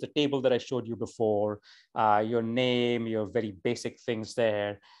 This was the table that I showed you before. Your name, your very basic things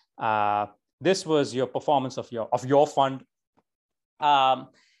there. This was your performance of your fund.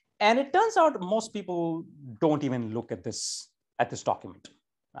 And it turns out most people don't even look at this document.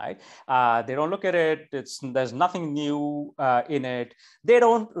 Right? They don't look at it. There's nothing new in it. They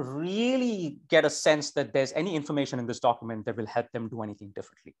don't really get a sense that there's any information in this document that will help them do anything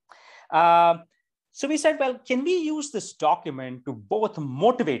differently. So we said, well, can we use this document to both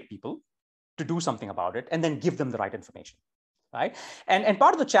motivate people to do something about it and then give them the right information, right? And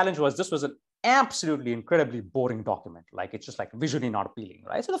part of the challenge was this was an absolutely incredibly boring document. Like it's just like visually not appealing,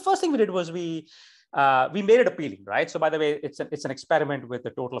 right? So the first thing we did was we made it appealing, right? So by the way, it's an experiment with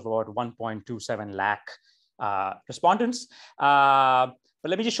a total of about 1.27 lakh respondents. But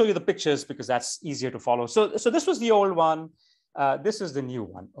let me just show you the pictures because that's easier to follow. So this was the old one. This is the new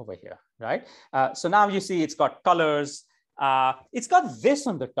one over here, right? So now you see it's got colors. It's got this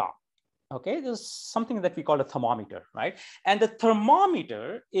on the top. Okay, there's something that we call a thermometer, right? And the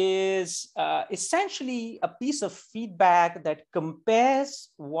thermometer is essentially a piece of feedback that compares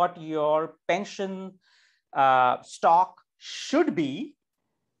what your pension stock should be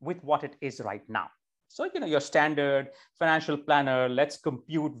with what it is right now. So, your standard financial planner, let's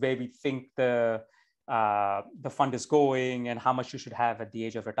compute where we think the fund is going and how much you should have at the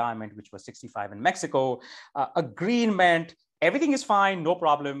age of retirement, which was 65 in Mexico. A green meant everything is fine, no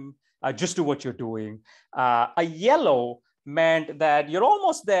problem. Just do what you're doing. A yellow meant that you're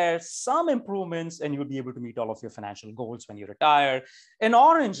almost there, some improvements, and you'll be able to meet all of your financial goals when you retire. An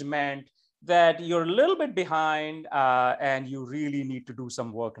orange meant that you're a little bit behind and you really need to do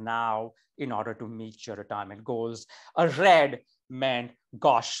some work now in order to meet your retirement goals. A red meant,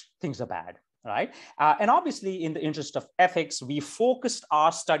 gosh, things are bad, right? And obviously, in the interest of ethics, we focused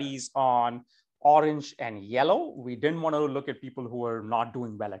our studies on orange and yellow. We didn't want to look at people who were not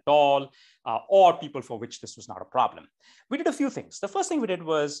doing well at all, or people for which this was not a problem. We did a few things. The first thing we did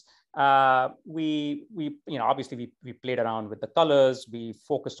was we played around with the colors. We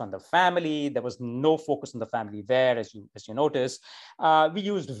focused on the family. There was no focus on the family there, as you notice. We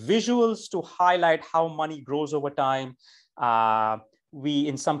used visuals to highlight how money grows over time. We,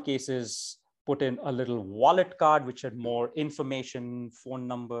 in some cases, put in a little wallet card, which had more information, phone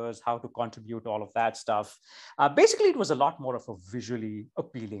numbers, how to contribute, all of that stuff. Basically, it was a lot more of a visually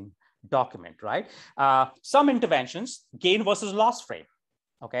appealing document, right? Some interventions, gain versus loss frame.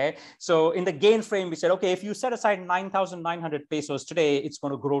 Okay, so in the gain frame, we said, okay, if you set aside 9,900 pesos today, it's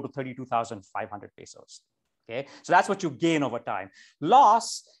going to grow to 32,500 pesos. Okay, so that's what you gain over time.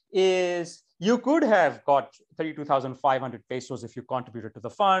 Loss is you could have got 32,500 pesos if you contributed to the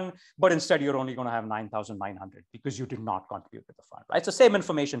fund, but instead you're only going to have 9,900 because you did not contribute to the fund, right? So same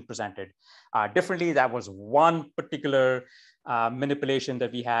information presented differently. That was one particular manipulation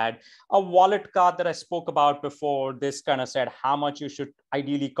that we had. A wallet card that I spoke about before, this kind of said how much you should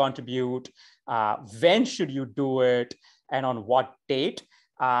ideally contribute, when should you do it, and on what date.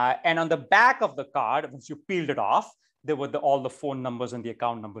 And on the back of the card, once you peeled it off, there were all the phone numbers and the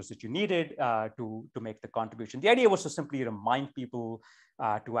account numbers that you needed to make the contribution. The idea was to simply remind people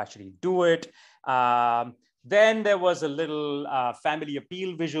to actually do it. Then there was a little family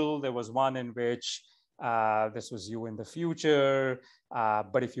appeal visual. There was one in which this was you in the future,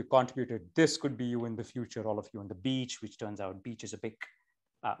 but if you contributed, this could be you in the future, all of you on the beach, which turns out beach is a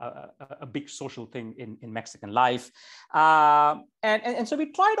big social thing in Mexican life. And so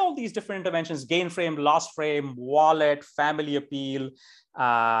we tried all these different interventions: gain frame, loss frame, wallet, family appeal.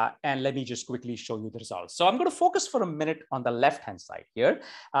 And let me just quickly show you the results. So I'm going to focus for a minute on the left-hand side here.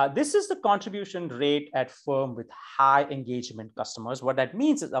 This is the contribution rate at firm with high engagement customers. What that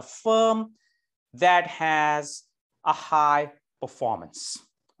means is a firm that has a high performance,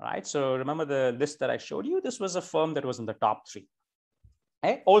 right? So remember the list that I showed you? This was a firm that was in the top 3.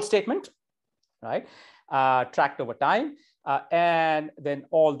 Okay? Old statement, right? Tracked over time. And then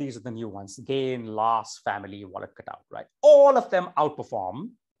all these are the new ones: gain, loss, family, wallet cutout, right? All of them outperform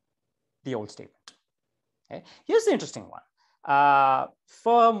the old statement. Okay? Here's the interesting one.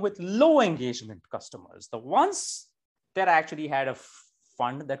 Firm with low engagement customers, the ones that actually had a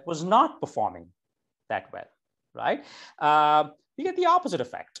fund that was not performing that well, right? You get the opposite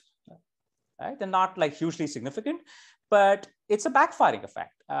effect, right? They're not like hugely significant, but it's a backfiring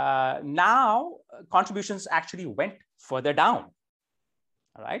effect. Now contributions actually went further down,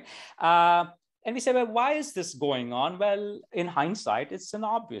 all right? And we say, well, why is this going on? Well, in hindsight, it's an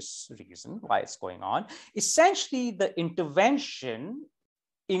obvious reason why it's going on. Essentially, the intervention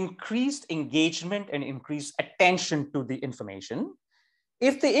increased engagement and increased attention to the information.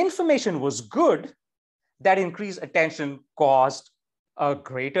 If the information was good, that increased attention caused a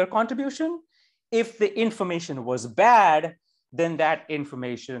greater contribution. If the information was bad, then that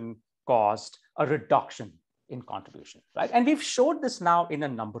information caused a reduction in contribution, right? And we've showed this now in a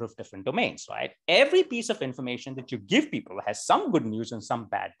number of different domains, right? Every piece of information that you give people has some good news and some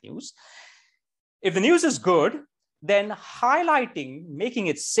bad news. If the news is good, then highlighting, making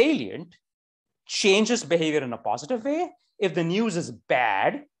it salient, changes behavior in a positive way. If the news is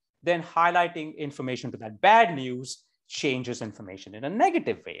bad, then highlighting information to that bad news changes information in a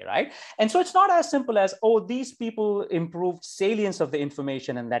negative way, right? And so it's not as simple as, oh, these people improved salience of the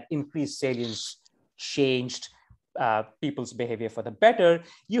information and that increased salience changed people's behavior for the better.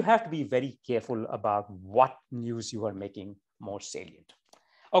 You have to be very careful about what news you are making more salient.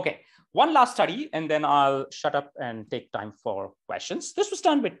 Okay, one last study, and then I'll shut up and take time for questions. This was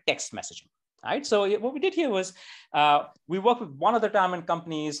done with text messaging. Right. So what we did here was we worked with one of the retirement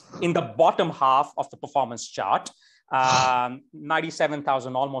companies in the bottom half of the performance chart,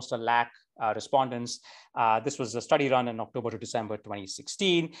 97,000, almost a lakh respondents. This was a study run in October to December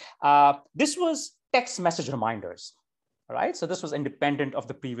 2016. This was text message reminders. All right. So this was independent of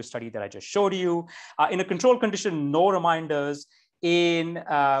the previous study that I just showed you. In a control condition, no reminders. In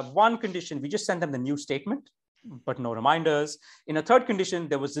one condition, we just sent them the new statement, but no reminders. In a third condition,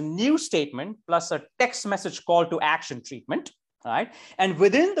 there was a new statement plus a text message call to action treatment, right? And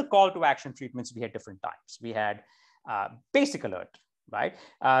within the call to action treatments, we had different types. We had basic alert, right?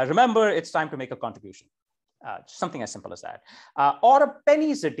 Remember, it's time to make a contribution. Something as simple as that. Or a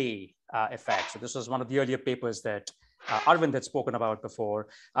pennies a day effect. So this was one of the earlier papers that Arvind had spoken about before.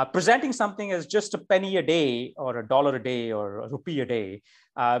 Presenting something as just a penny a day or $1 a day or a rupee a day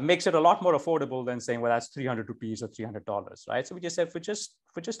makes it a lot more affordable than saying, well, that's 300 rupees or $300, right? So we just said for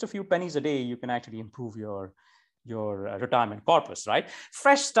just a few pennies a day, you can actually improve your retirement corpus, right?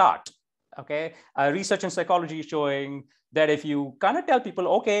 Fresh start. Okay, research in psychology showing that if you kind of tell people,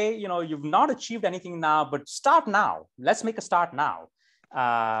 okay, you've not achieved anything now, but start now. Let's make a start now.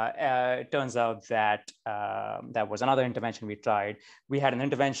 It turns out that that was another intervention we tried. We had an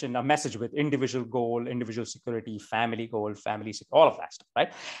intervention, a message with individual goal, individual security, family goal, family, all of that stuff,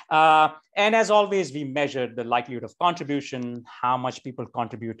 right? And as always, we measured the likelihood of contribution, how much people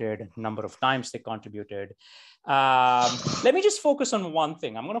contributed, number of times they contributed. Let me just focus on one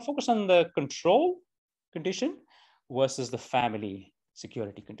thing. I'm going to focus on the control condition versus the family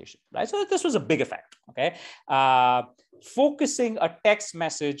security condition, right? So this was a big effect, okay? Focusing a text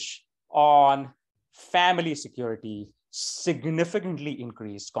message on family security significantly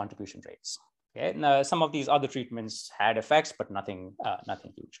increased contribution rates, Okay, now some of these other treatments had effects, but nothing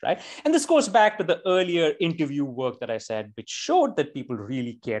huge, right? And this goes back to the earlier interview work that I said, which showed that people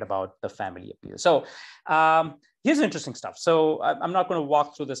really cared about the family appeal. So here's interesting stuff. So I'm not going to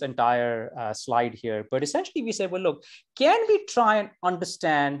walk through this entire slide here, but essentially we said, well, look, can we try and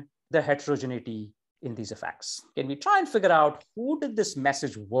understand the heterogeneity in these effects? Can we try and figure out who did this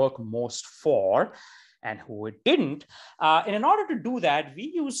message work most for and who it didn't? And in order to do that,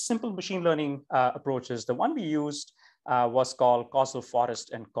 we use simple machine learning approaches. The one we used was called causal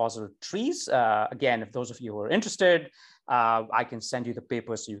forest and causal trees. Again, if those of you who are interested, I can send you the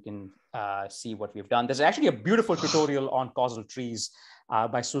paper so you can see what we've done. There's actually a beautiful tutorial on causal trees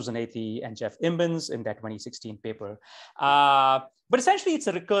by Susan Athey and Jeff Imbens in that 2016 paper. But essentially, it's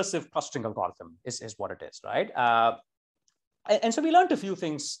a recursive clustering algorithm is what it is, right? And so we learned a few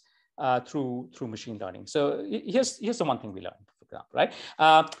things through machine learning. So here's the one thing we learned, for example, right?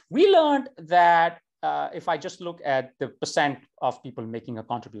 We learned that if I just look at the percent of people making a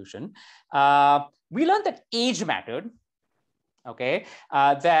contribution, we learned that age mattered, okay?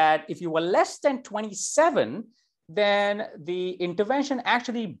 That if you were less than 27, then the intervention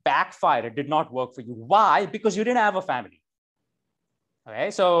actually backfired. It did not work for you. Why? Because you didn't have a family.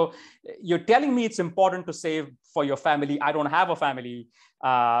 Okay, so you're telling me it's important to save for your family. I don't have a family,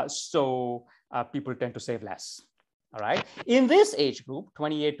 so people tend to save less. All right. In this age group,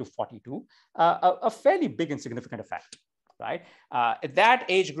 28 to 42, a fairly big and significant effect, right? That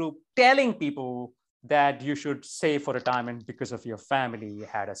age group telling people that you should save for retirement because of your family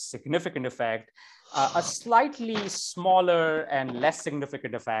had a significant effect. A slightly smaller and less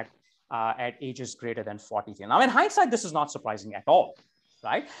significant effect at ages greater than 43. Now, in hindsight, this is not surprising at all,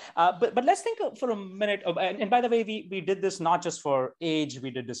 right? But let's think for a minute. And by the way, we did this not just for age, we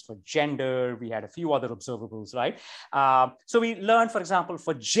did this for gender. We had a few other observables, right? So we learned, for example,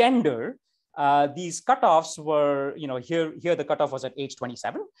 for gender, these cutoffs were, here the cutoff was at age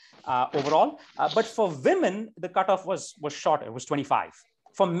 27 overall. But for women, the cutoff was shorter, it was 25.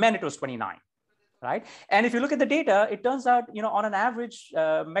 For men, it was 29. Right. And if you look at the data, it turns out, on an average,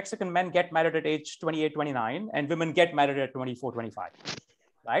 Mexican men get married at age 28, 29, and women get married at 24, 25.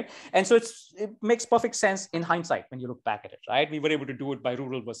 Right. And so it makes perfect sense in hindsight when you look back at it. Right. We were able to do it by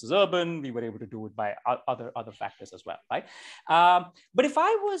rural versus urban. We were able to do it by other factors as well. Right. But if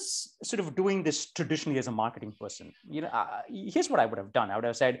I was sort of doing this traditionally as a marketing person, here's what I would have done. I would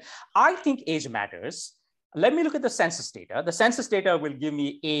have said, I think age matters. Let me look at the census data. The census data will give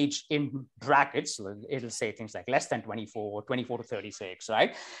me age in brackets. So it'll say things like less than 24, 24 to 36,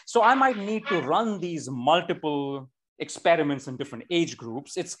 right? So I might need to run these multiple experiments in different age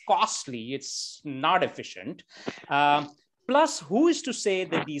groups. It's costly, it's not efficient. Plus, who is to say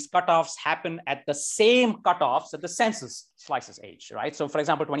that these cutoffs happen at the same cutoffs that the census slices age, right? So for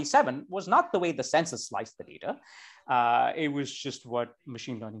example, 27 was not the way the census sliced the data. It was just what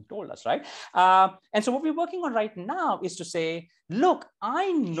machine learning told us, right? And so what we're working on right now is to say, look,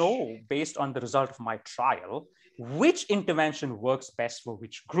 I know based on the result of my trial, which intervention works best for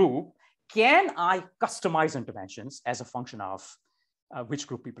which group. Can I customize interventions as a function of which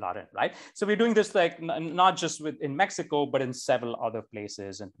group people are in, right? So we're doing this like not just in Mexico, but in several other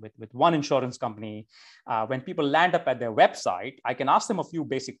places. And with one insurance company, when people land up at their website, I can ask them a few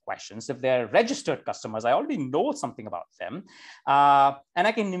basic questions. If they're registered customers, I already know something about them. And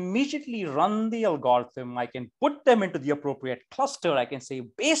I can immediately run the algorithm. I can put them into the appropriate cluster. I can say,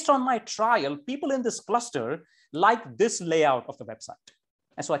 based on my trial, people in this cluster like this layout of the website.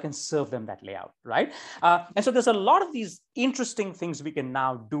 And so I can serve them that layout, right? And so there's a lot of these interesting things we can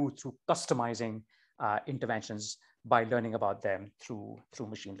now do through customizing interventions by learning about them through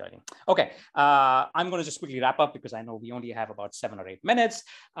machine learning. Okay, I'm going to just quickly wrap up because I know we only have about 7 or 8 minutes.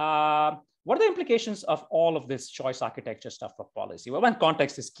 What are the implications of all of this choice architecture stuff for policy? Well, one,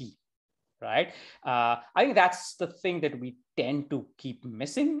 context is key. Right? I think that's the thing that we tend to keep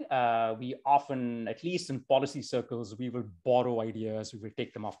missing. We often, at least in policy circles, we will borrow ideas, we will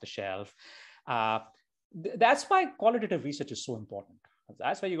take them off the shelf. That's why qualitative research is so important.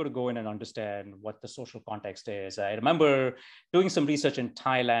 That's why you got to go in and understand what the social context is. I remember doing some research in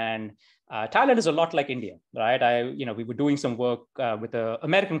Thailand. Thailand is a lot like India, right? We were doing some work with an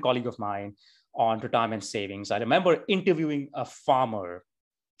American colleague of mine on retirement savings. I remember interviewing a farmer.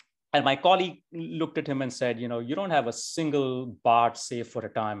 And my colleague looked at him and said, you don't have a single baht saved for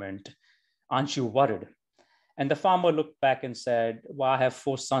retirement. Aren't you worried? And the farmer looked back and said, well, I have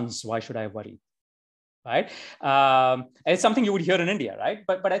 4 sons. Why should I worry? Right? And it's something you would hear in India, right?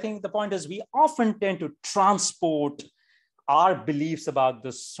 But I think the point is we often tend to transport our beliefs about the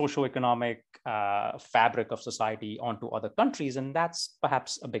socioeconomic fabric of society onto other countries, and that's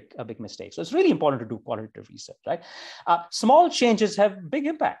perhaps a big mistake. So it's really important to do qualitative research, right? Small changes have big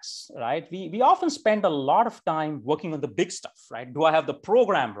impacts, right? We often spend a lot of time working on the big stuff, right? Do I have the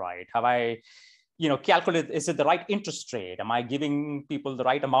program right? Have I, calculate, is it the right interest rate? Am I giving people the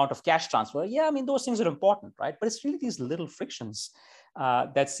right amount of cash transfer? Yeah, I mean, those things are important, right? But it's really these little frictions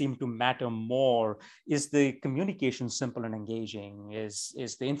that seem to matter more. Is the communication simple and engaging? Is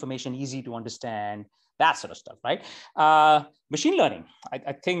the information easy to understand? That sort of stuff, right? Machine learning,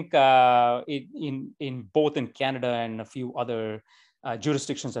 I think in both in Canada and a few other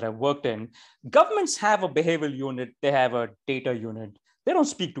jurisdictions that I've worked in, governments have a behavioral unit, they have a data unit, they don't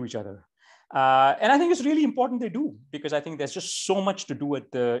speak to each other. And I think it's really important they do, because I think there's just so much to do at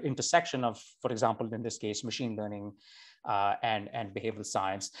the intersection of, for example, in this case, machine learning and behavioral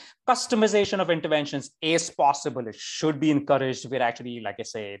science. Customization of interventions is possible. It should be encouraged. We're actually, like I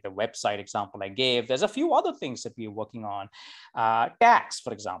say, the website example I gave, there's a few other things that we're working on. Tax,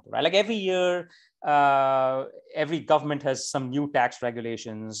 for example, right? Like every year, every government has some new tax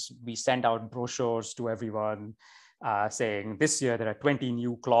regulations. We send out brochures to everyone saying this year there are 20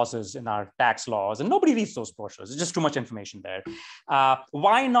 new clauses in our tax laws, and nobody reads those brochures. It's just too much information there.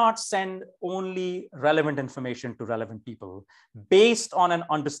 Why not send only relevant information to relevant people based on an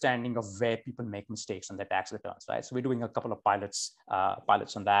understanding of where people make mistakes on their tax returns, right? So we're doing a couple of pilots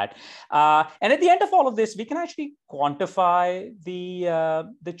on that. And at the end of all of this, we can actually quantify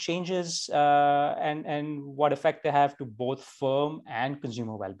the changes and what effect they have to both firm and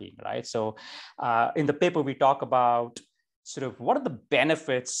consumer well-being, right? So in the paper, we talk about sort of what are the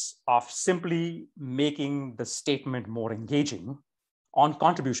benefits of simply making the statement more engaging on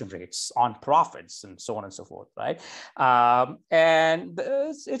contribution rates, on profits, and so on and so forth, right? And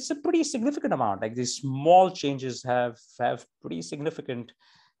it's a pretty significant amount. Like these small changes have pretty significant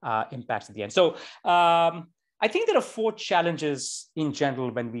impacts at the end. So I think there are 4 challenges in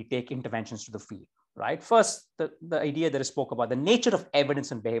general when we take interventions to the field, right? First, the idea that I spoke about, the nature of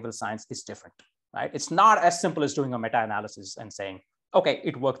evidence in behavioral science is different, right? It's not as simple as doing a meta-analysis and saying, okay,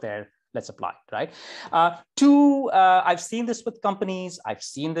 it worked there, let's apply it, right? 2, I've seen this with companies, I've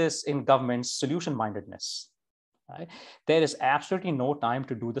seen this in governments, solution-mindedness, right? There is absolutely no time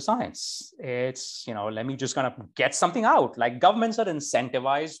to do the science. It's, let me just kind of get something out. Like governments are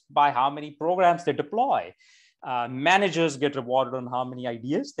incentivized by how many programs they deploy. Managers get rewarded on how many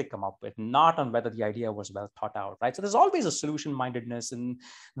ideas they come up with, not on whether the idea was well thought out, right? So there's always a solution-mindedness, and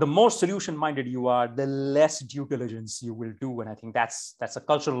the more solution-minded you are, the less due diligence you will do. And I think that's a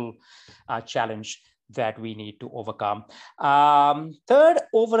cultural challenge that we need to overcome. Third,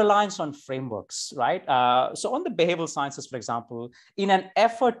 over-reliance on frameworks, right? So on the behavioral sciences, for example, in an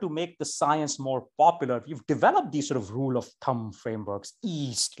effort to make the science more popular, you've developed these sort of rule of thumb frameworks,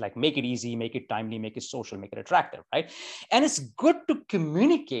 EAST, like make it easy, make it timely, make it social, make it attractive, right? And it's good to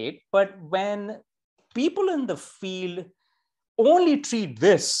communicate, but when people in the field only treat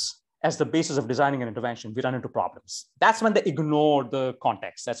this as the basis of designing an intervention, we run into problems. That's when they ignore the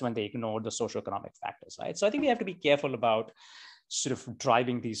context. That's when they ignore the socioeconomic factors, right? So I think we have to be careful about sort of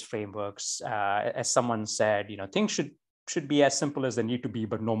driving these frameworks. As someone said, things should be as simple as they need to be,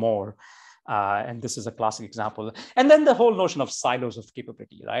 but no more. And this is a classic example. And then the whole notion of silos of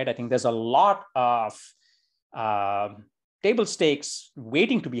capability, right? I think there's a lot of table stakes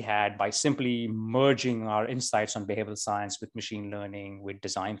waiting to be had by simply merging our insights on behavioral science with machine learning, with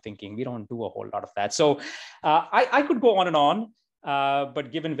design thinking. We don't do a whole lot of that. So I could go on and on,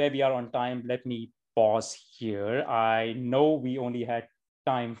 but given where we are on time, let me pause here. I know we only had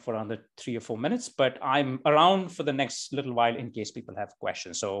time for another 3 or 4 minutes, but I'm around for the next little while in case people have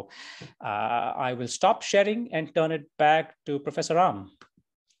questions. So I will stop sharing and turn it back to Professor Ram.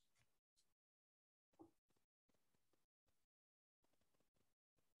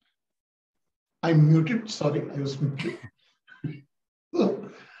 I'm muted. Sorry, I was muted.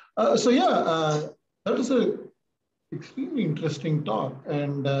 So yeah, that was an extremely interesting talk,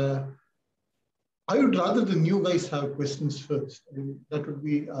 and I would rather the new guys have questions first. I mean, that would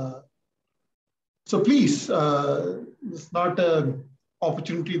be so. Please, it's not an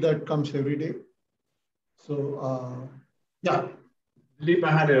opportunity that comes every day. So yeah. Dilip,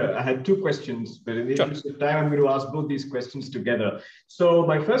 I had 2 questions, but in the interest of time, I'm going to ask both these questions together. So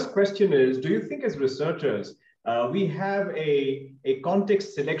my first question is, do you think as researchers, we have a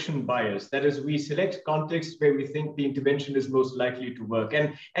context selection bias? That is, we select contexts where we think the intervention is most likely to work.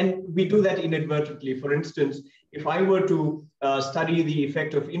 And we do that inadvertently. For instance, if I were to study the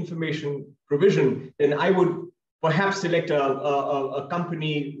effect of information provision, then I would perhaps select a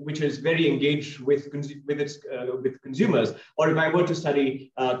company which is very engaged with consumers. Or if I were to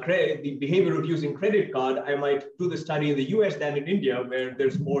study the behavior of using credit card, I might do the study in the US than in India, where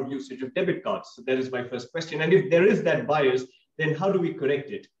there's more usage of debit cards. So that is my first question. And if there is that bias, then how do we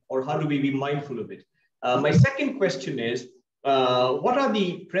correct it? Or how do we be mindful of it? My second question is, what are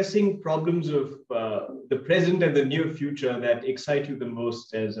the pressing problems of the present and the near future that excite you the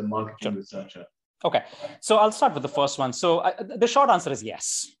most as a marketing researcher? Okay, so I'll start with the first one. So the short answer is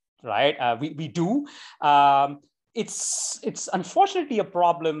yes, right? We do. It's unfortunately a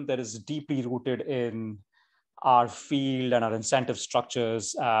problem that is deeply rooted in our field and our incentive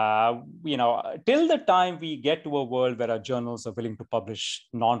structures. Till the time we get to a world where our journals are willing to publish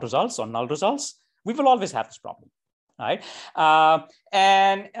non-results or null results, we will always have this problem. Right.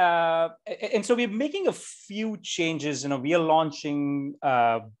 And so we're making a few changes. We are launching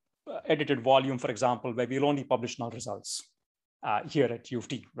edited volume, for example, where we'll only publish null results here at U of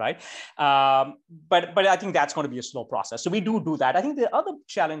T, right? But I think that's going to be a slow process. So we do that. I think the other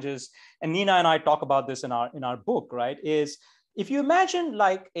challenges, and Nina and I talk about this in our book, right, is if you imagine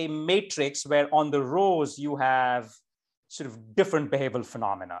like a matrix where on the rows you have sort of different behavioral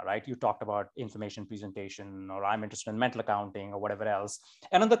phenomena, right? You talked about information presentation, or I'm interested in mental accounting or whatever else.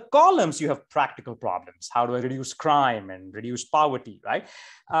 And on the columns, you have practical problems. How do I reduce crime and reduce poverty, right?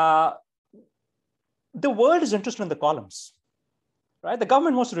 The world is interested in the columns, right? The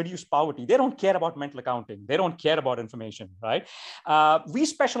government wants to reduce poverty. They don't care about mental accounting. They don't care about information, right? We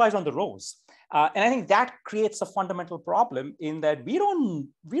specialize on the rows. And I think that creates a fundamental problem in that we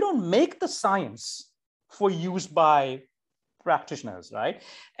don't make the science for use by practitioners, right?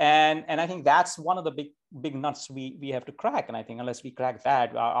 And I think that's one of the big nuts we have to crack. And I think unless we crack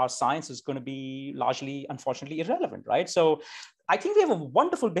that, our science is going to be largely, unfortunately, irrelevant, right? So I think we have a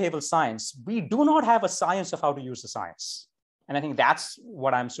wonderful behavioral science. We do not have a science of how to use the science. And I think that's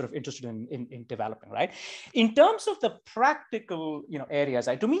what I'm sort of interested in developing, right? In terms of the practical, areas,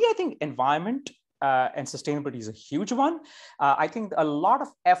 to me, I think environment and sustainability is a huge one. I think a lot of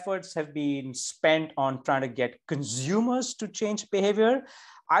efforts have been spent on trying to get consumers to change behavior.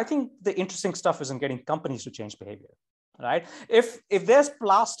 I think the interesting stuff is in getting companies to change behavior, right? If there's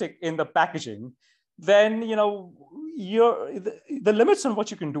plastic in the packaging, then the limits on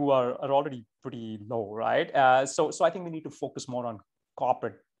what you can do are already pretty low, right? So I think we need to focus more on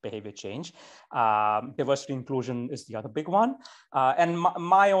corporate behavior change. Diversity inclusion is the other big one. And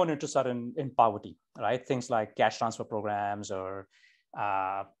my own interests are in poverty, right? Things like cash transfer programs or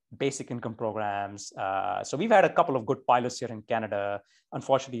basic income programs. So we've had a couple of good pilots here in Canada.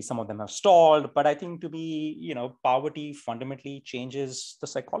 Unfortunately, some of them have stalled, but I think to me, poverty fundamentally changes the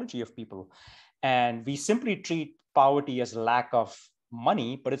psychology of people. And we simply treat poverty as lack of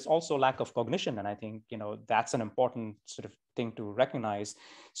money, but it's also lack of cognition. And I think, that's an important sort of thing to recognize.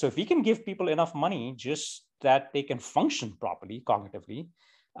 So if we can give people enough money just that they can function properly cognitively,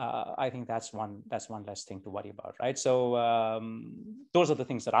 I think that's one less thing to worry about, right? So those are the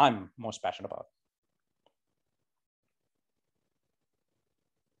things that I'm most passionate about.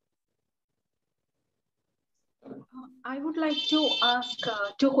 I would like to ask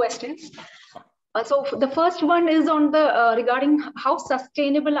two questions. So the first one is on the regarding how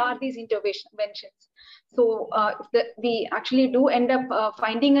sustainable are these interventions. So if we actually do end up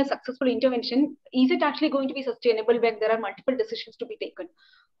finding a successful intervention, is it actually going to be sustainable when there are multiple decisions to be taken?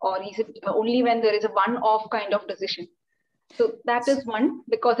 Or is it only when there is a one-off kind of decision? So that is one,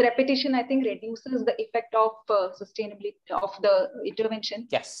 because repetition, I think, reduces the effect of sustainability of the intervention.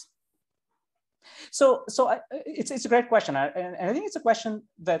 Yes. So it's a great question. And I think it's a question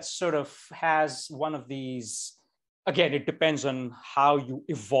that sort of has one of these, again, it depends on how you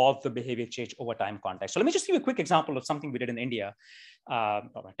evolve the behavior change over time context. So let me just give you a quick example of something we did in India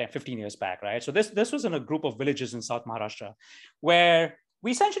about 10, 15 years back, right? So this was in a group of villages in South Maharashtra, where we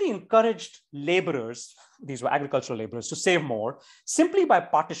essentially encouraged laborers, these were agricultural laborers, to save more simply by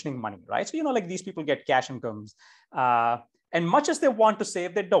partitioning money, right? So, like these people get cash incomes. And much as they want to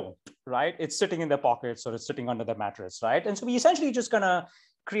save, they don't, right? It's sitting in their pockets or it's sitting under their mattress, right? And so we essentially just kind of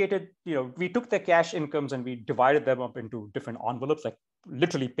created, we took their cash incomes and we divided them up into different envelopes, like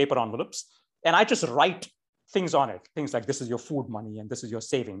literally paper envelopes. And I just write things on it, things like this is your food money and this is your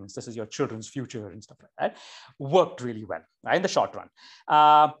savings, this is your children's future and stuff like that. Worked really well, right, in the short run.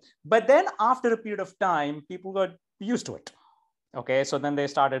 But then after a period of time, people got used to it. Okay, so then they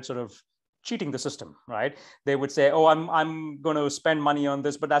started sort of cheating the system, right? They would say, oh, I'm going to spend money on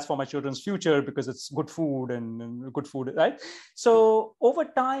this, but that's for my children's future because it's good food and good food, right? So over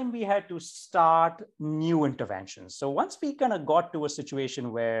time, we had to start new interventions. So once we kind of got to a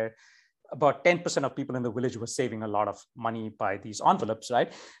situation where about 10% of people in the village were saving a lot of money by these envelopes,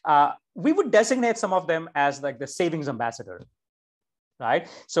 right? We would designate some of them as like the savings ambassador, right?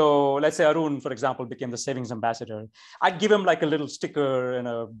 So let's say Arun, for example, became the savings ambassador. I'd give him like a little sticker and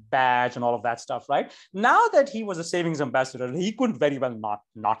a badge and all of that stuff, right? Now that he was a savings ambassador, he couldn't very well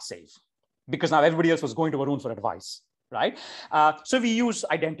not save, because now everybody else was going to Arun for advice, right? So we use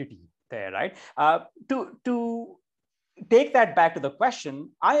identity there, right? To take that back to the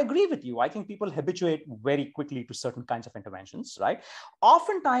question, I agree with you. I think people habituate very quickly to certain kinds of interventions, right?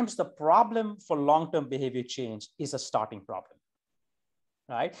 Oftentimes, the problem for long-term behavior change is a starting problem,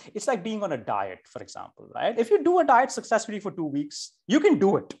 right? It's like being on a diet, for example, right? If you do a diet successfully for 2 weeks, you can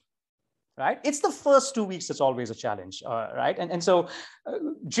do it, right? It's the first 2 weeks that's always a challenge, right? And so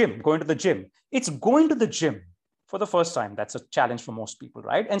going to the gym, it's going to the gym for the first time. That's a challenge for most people,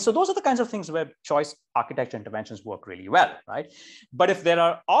 right? And so those are the kinds of things where choice architecture interventions work really well, right? But if there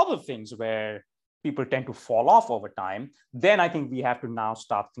are other things where people tend to fall off over time, then I think we have to now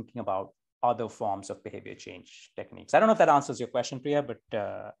start thinking about other forms of behavior change techniques. I don't know if that answers your question, Priya, but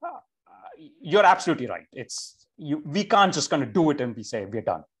you're absolutely right. We can't just kind of do it and we say we're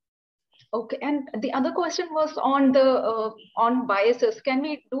done. Okay, and the other question was on the on biases. Can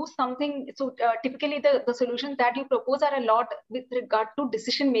we do something? So typically the solutions that you propose are a lot with regard to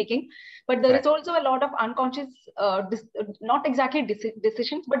decision making, but there is also a lot of unconscious, not exactly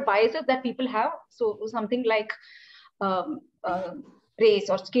decisions, but biases that people have. So something like race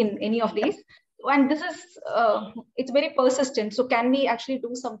or skin, any of these. And this is, it's very persistent. So can we actually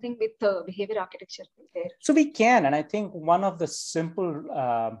do something with behavior architecture there? So we can, and I think one of the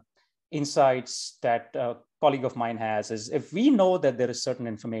simple insights that a colleague of mine has is, if we know that there is certain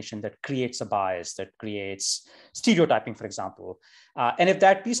information that creates a bias, that creates stereotyping, for example, and if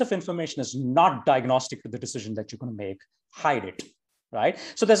that piece of information is not diagnostic to the decision that you're going to make, hide it, right?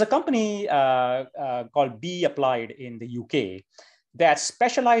 So there's a company called Be Applied in the UK that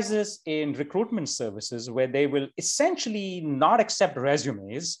specializes in recruitment services, where they will essentially not accept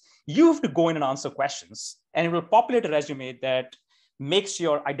resumes. You have to go in and answer questions, and it will populate a resume that makes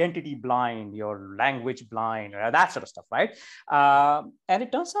your identity blind, your language blind, that sort of stuff, right? And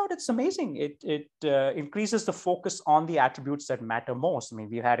it turns out it's amazing. It increases the focus on the attributes that matter most. I mean,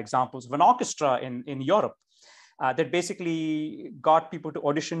 we've had examples of an orchestra in Europe that basically got people to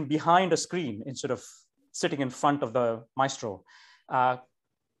audition behind a screen instead of sitting in front of the maestro.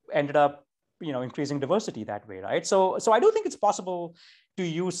 Ended up, increasing diversity that way, right? So I do think it's possible to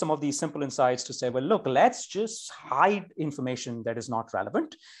use some of these simple insights to say, well, look, let's just hide information that is not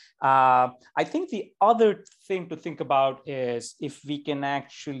relevant. I think the other thing to think about is if we can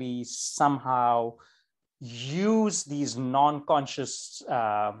actually somehow use these non-conscious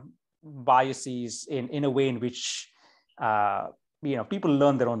biases in a way in which people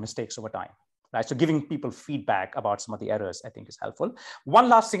learn their own mistakes over time. Right, so giving people feedback about some of the errors, I think, is helpful. One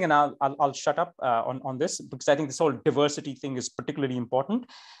last thing, and I'll shut up on this, because I think this whole diversity thing is particularly important.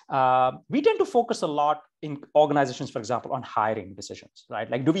 We tend to focus a lot in organizations, for example, on hiring decisions,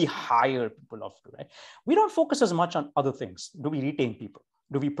 right? Like, do we hire people off, right? We don't focus as much on other things. Do we retain people?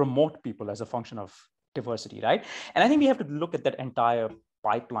 Do we promote people as a function of diversity, right? And I think we have to look at that entire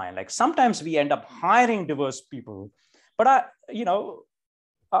pipeline. Like, sometimes we end up hiring diverse people, but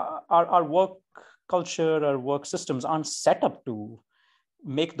our work culture, our work systems aren't set up to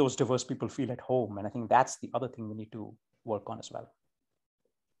make those diverse people feel at home. And I think that's the other thing we need to work on as well.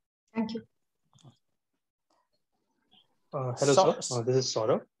 Thank you. Hello, sir. This is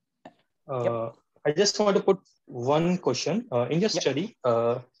Saurabh. Yep. I just want to put one question. In your study,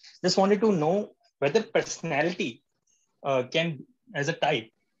 just wanted to know whether personality as a type,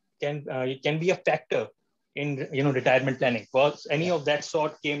 can be a factor in retirement planning. Was any of that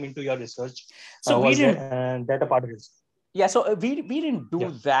sort came into your research? So we didn't, that a part of it? Yeah, so we didn't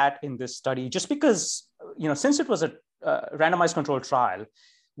do that in this study, just because since it was a randomized controlled trial,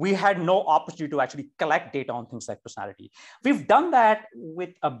 we had no opportunity to actually collect data on things like personality. We've done that with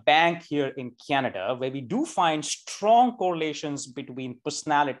a bank here in Canada, where we do find strong correlations between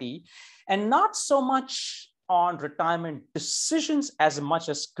personality and not so much on retirement decisions as much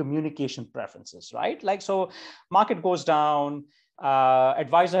as communication preferences, right? Like, so market goes down,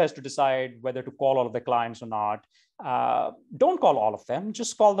 advisor has to decide whether to call all of the clients or not. Don't call all of them,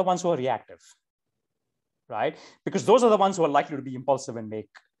 just call the ones who are reactive, right? Because those are the ones who are likely to be impulsive and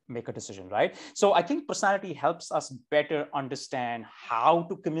make a decision, right? So I think personality helps us better understand how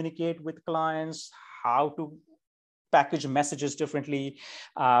to communicate with clients, how to package messages differently,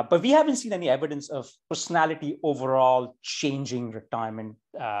 but we haven't seen any evidence of personality overall changing retirement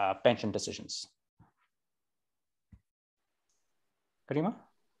pension decisions. Karima?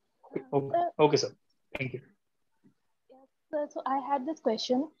 Okay, sir. Thank you. Yes, sir. So I had this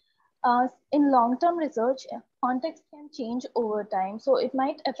question. In long-term research, context can change over time. So it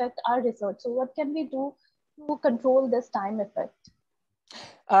might affect our research. So what can we do to control this time effect?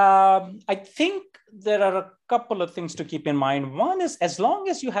 I think there are a couple of things to keep in mind. One is, as long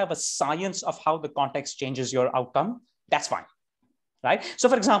as you have a science of how the context changes your outcome, that's fine, right? So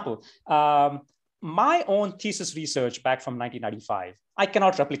for example, my own thesis research back from 1995, I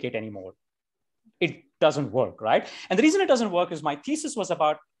cannot replicate anymore. It doesn't work, right? And the reason it doesn't work is my thesis was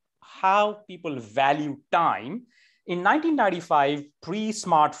about how people value time. In 1995,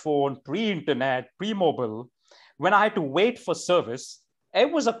 pre-smartphone, pre-internet, pre-mobile, when I had to wait for service, it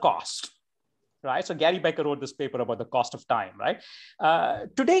was a cost, right? So Gary Becker wrote this paper about the cost of time, right?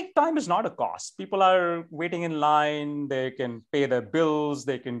 Today, time is not a cost. People are waiting in line. They can pay their bills.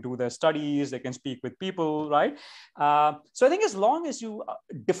 They can do their studies. They can speak with people, right? So I think as long as you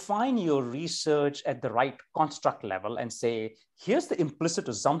define your research at the right construct level and say, here's the implicit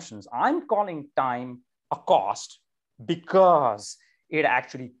assumptions. I'm calling time a cost because it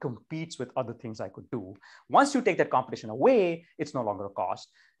actually competes with other things I could do. Once you take that competition away, it's no longer a cost.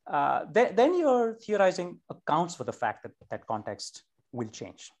 Then your theorizing accounts for the fact that that context will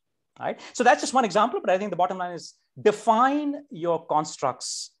change, right? So that's just one example, but I think the bottom line is define your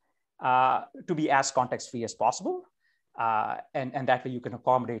constructs to be as context-free as possible. And that way you can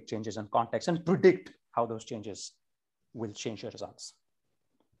accommodate changes in context and predict how those changes will change your results.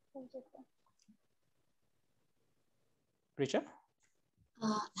 Thank you, sir. Richa?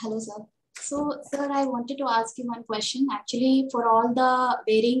 Hello, sir. So, sir, I wanted to ask you one question. Actually, for all the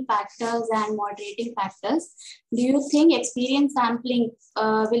varying factors and moderating factors, do you think experience sampling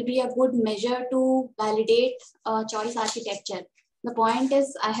will be a good measure to validate choice architecture? The point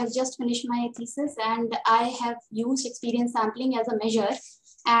is, I have just finished my thesis and I have used experience sampling as a measure,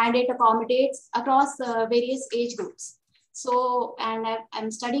 and it accommodates across various age groups. So, and I'm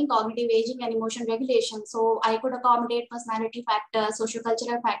studying cognitive aging and emotion regulation. So I could accommodate personality factors,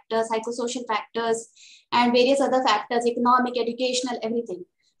 sociocultural factors, psychosocial factors, and various other factors, economic, educational, everything.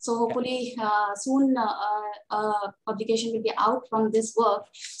 So hopefully soon publication will be out from this work.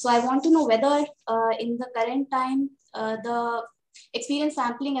 So I want to know whether in the current time, the experience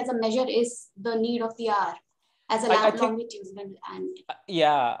sampling as a measure is the need of the hour. As a longitudinal and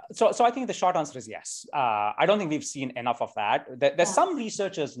yeah, so I think the short answer is yes. I don't think we've seen enough of that. There's some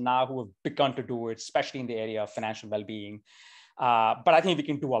researchers now who have begun to do it, especially in the area of financial well-being. But I think we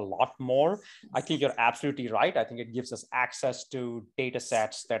can do a lot more. I think you're absolutely right. I think it gives us access to data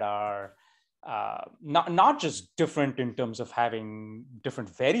sets that are not just different in terms of having different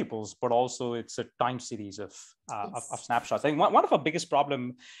variables, but also it's a time series of snapshots. I think one of our biggest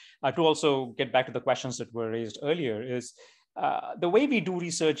problem, to also get back to the questions that were raised earlier, is the way we do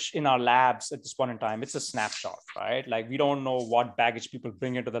research in our labs at this point in time, it's a snapshot, right? Like we don't know what baggage people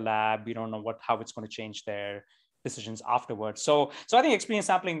bring into the lab. We don't know how it's going to change their decisions afterwards. So I think experience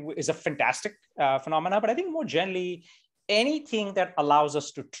sampling is a fantastic phenomena, but I think more generally, anything that allows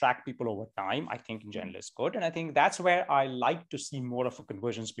us to track people over time, I think in general is good. And I think that's where I like to see more of a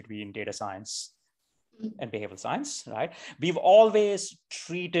convergence between data science and behavioral science, right? We've always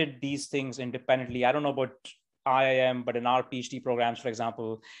treated these things independently. I don't know about IIM, but in our PhD programs, for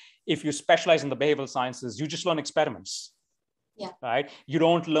example, if you specialize in the behavioral sciences, you just learn experiments. Yeah. Right. You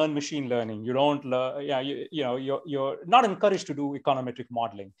don't learn machine learning. You don't learn. Yeah. You're not encouraged to do econometric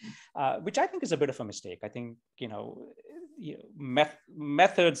modeling, which I think is a bit of a mistake. I think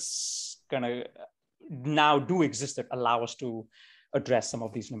methods kind of now do exist that allow us to address some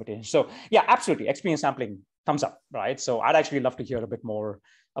of these limitations. So yeah, absolutely. Experience sampling, thumbs up. Right. So I'd actually love to hear a bit more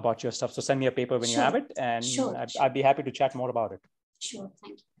about your stuff. So send me a paper when you have it, and I'd be happy to chat more about it. Sure.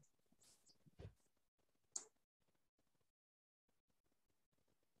 Thank you.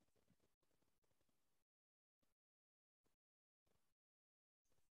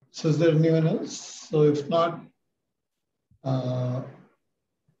 So is there anyone else? So if not,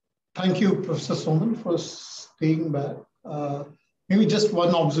 thank you, Professor Soman, for staying back. Maybe just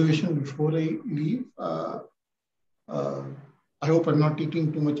one observation before I leave. I hope I'm not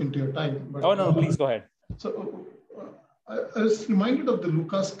eating too much into your time. But, oh, no, please go ahead. So I was reminded of the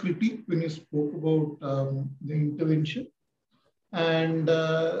Lucas critique when you spoke about the intervention. And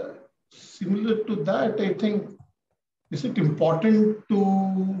similar to that, I think, is it important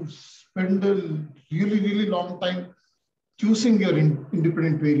to spend a really, really long time choosing your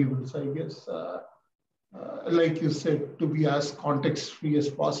independent variables, I guess, like you said, to be as context-free as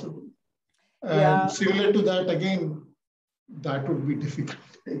possible. And similar to that, again, that would be difficult,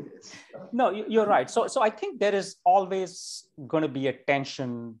 I guess. No, you're right. So I think there is always going to be a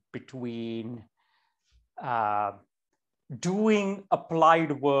tension between doing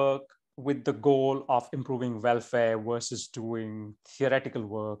applied work with the goal of improving welfare versus doing theoretical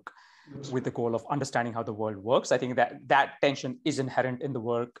work with the goal of understanding how the world works. I think that tension is inherent in the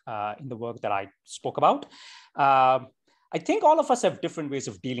work that I spoke about. I think all of us have different ways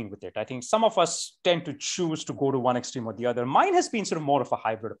of dealing with it. I think some of us tend to choose to go to one extreme or the other. Mine has been sort of more of a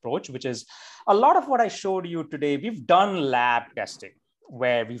hybrid approach, which is a lot of what I showed you today. We've done lab testing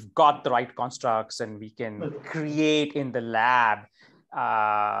where we've got the right constructs and we can create in the lab,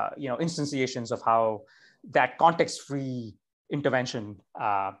 instantiations of how that context-free intervention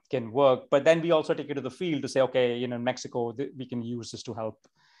can work. But then we also take it to the field to say, okay, in Mexico, we can use this to help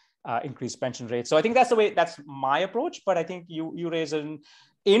increase pension rates. So I think that's my approach. But I think you raise an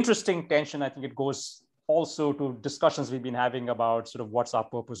interesting tension. I think it goes also to discussions we've been having about sort of what's our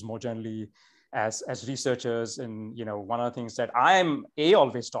purpose more generally as researchers. And one of the things that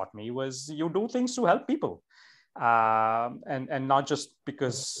always taught me was you do things to help people, and not just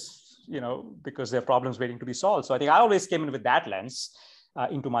because there are problems waiting to be solved. So I think I always came in with that lens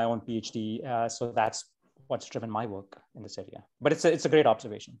into my own PhD. So that's what's driven my work in this area. But it's a great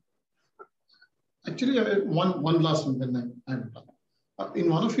observation. Actually, one last one, then I'm done. In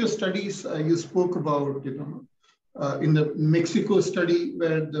one of your studies, you spoke about, in the Mexico study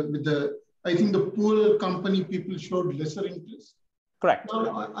where I think the poor company people showed lesser interest. Correct.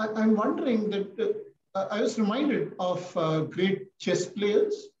 Now, I'm wondering that I was reminded of great chess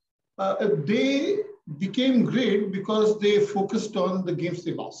players. They became great because they focused on the games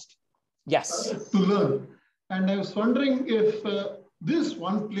they lost. Yes. To learn. And I was wondering if this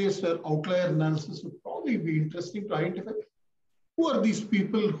one place where outlier analysis would probably be interesting to identify. Who are these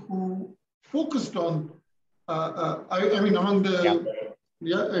people who focused on, among the,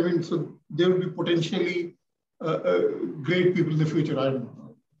 so there will be potentially great people in the future. I don't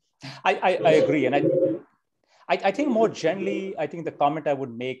know. I agree. And I think more generally, I think the comment I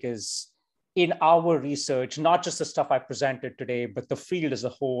would make is in our research, not just the stuff I presented today, but the field as a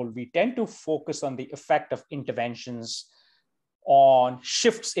whole, we tend to focus on the effect of interventions on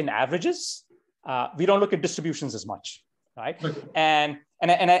shifts in averages. We don't look at distributions as much, right? And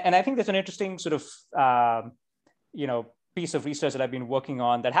I think there's an interesting sort of, piece of research that I've been working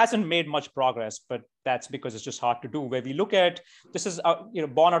on that hasn't made much progress, but that's because it's just hard to do, where we look at, this is,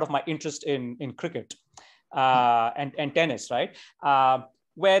 born out of my interest in cricket and tennis, right?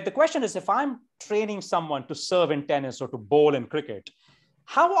 Where the question is, if I'm training someone to serve in tennis or to bowl in cricket,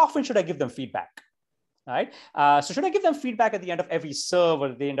 how often should I give them feedback, right? So should I give them feedback at the end of every serve or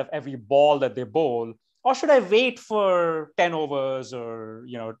at the end of every ball that they bowl? Or should I wait for 10 overs or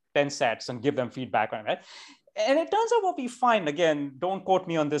 10 sets and give them feedback on it? Right? And it turns out what we find, again, don't quote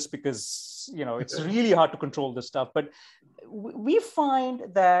me on this because it's really hard to control this stuff, but we find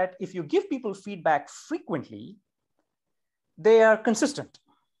that if you give people feedback frequently, they are consistent.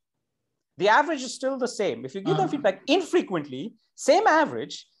 The average is still the same. If you give them feedback infrequently, same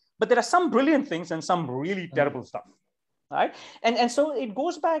average, but there are some brilliant things and some really terrible stuff, right? And so it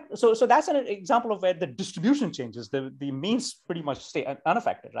goes back. So that's an example of where the distribution changes. The means pretty much stay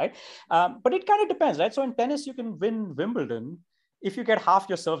unaffected, right? But it kind of depends, right? So in tennis, you can win Wimbledon if you get half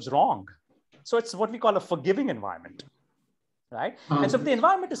your serves wrong. So it's what we call a forgiving environment, right? And so if the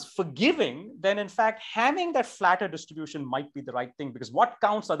environment is forgiving, then in fact, having that flatter distribution might be the right thing, because what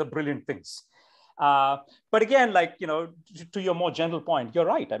counts are the brilliant things. But again, to your more general point, you're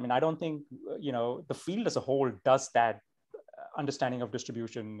right. I mean, I don't think, the field as a whole does that understanding of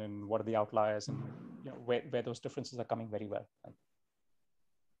distribution and what are the outliers and where those differences are coming very well.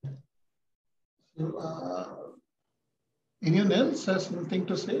 So, anyone else has something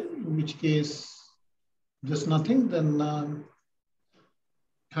to say? In which case, just nothing. Then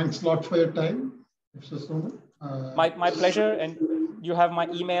thanks a lot for your time, Mr. Soman. My pleasure. And you have my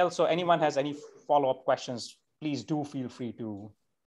email. So anyone has any follow-up questions, please do feel free to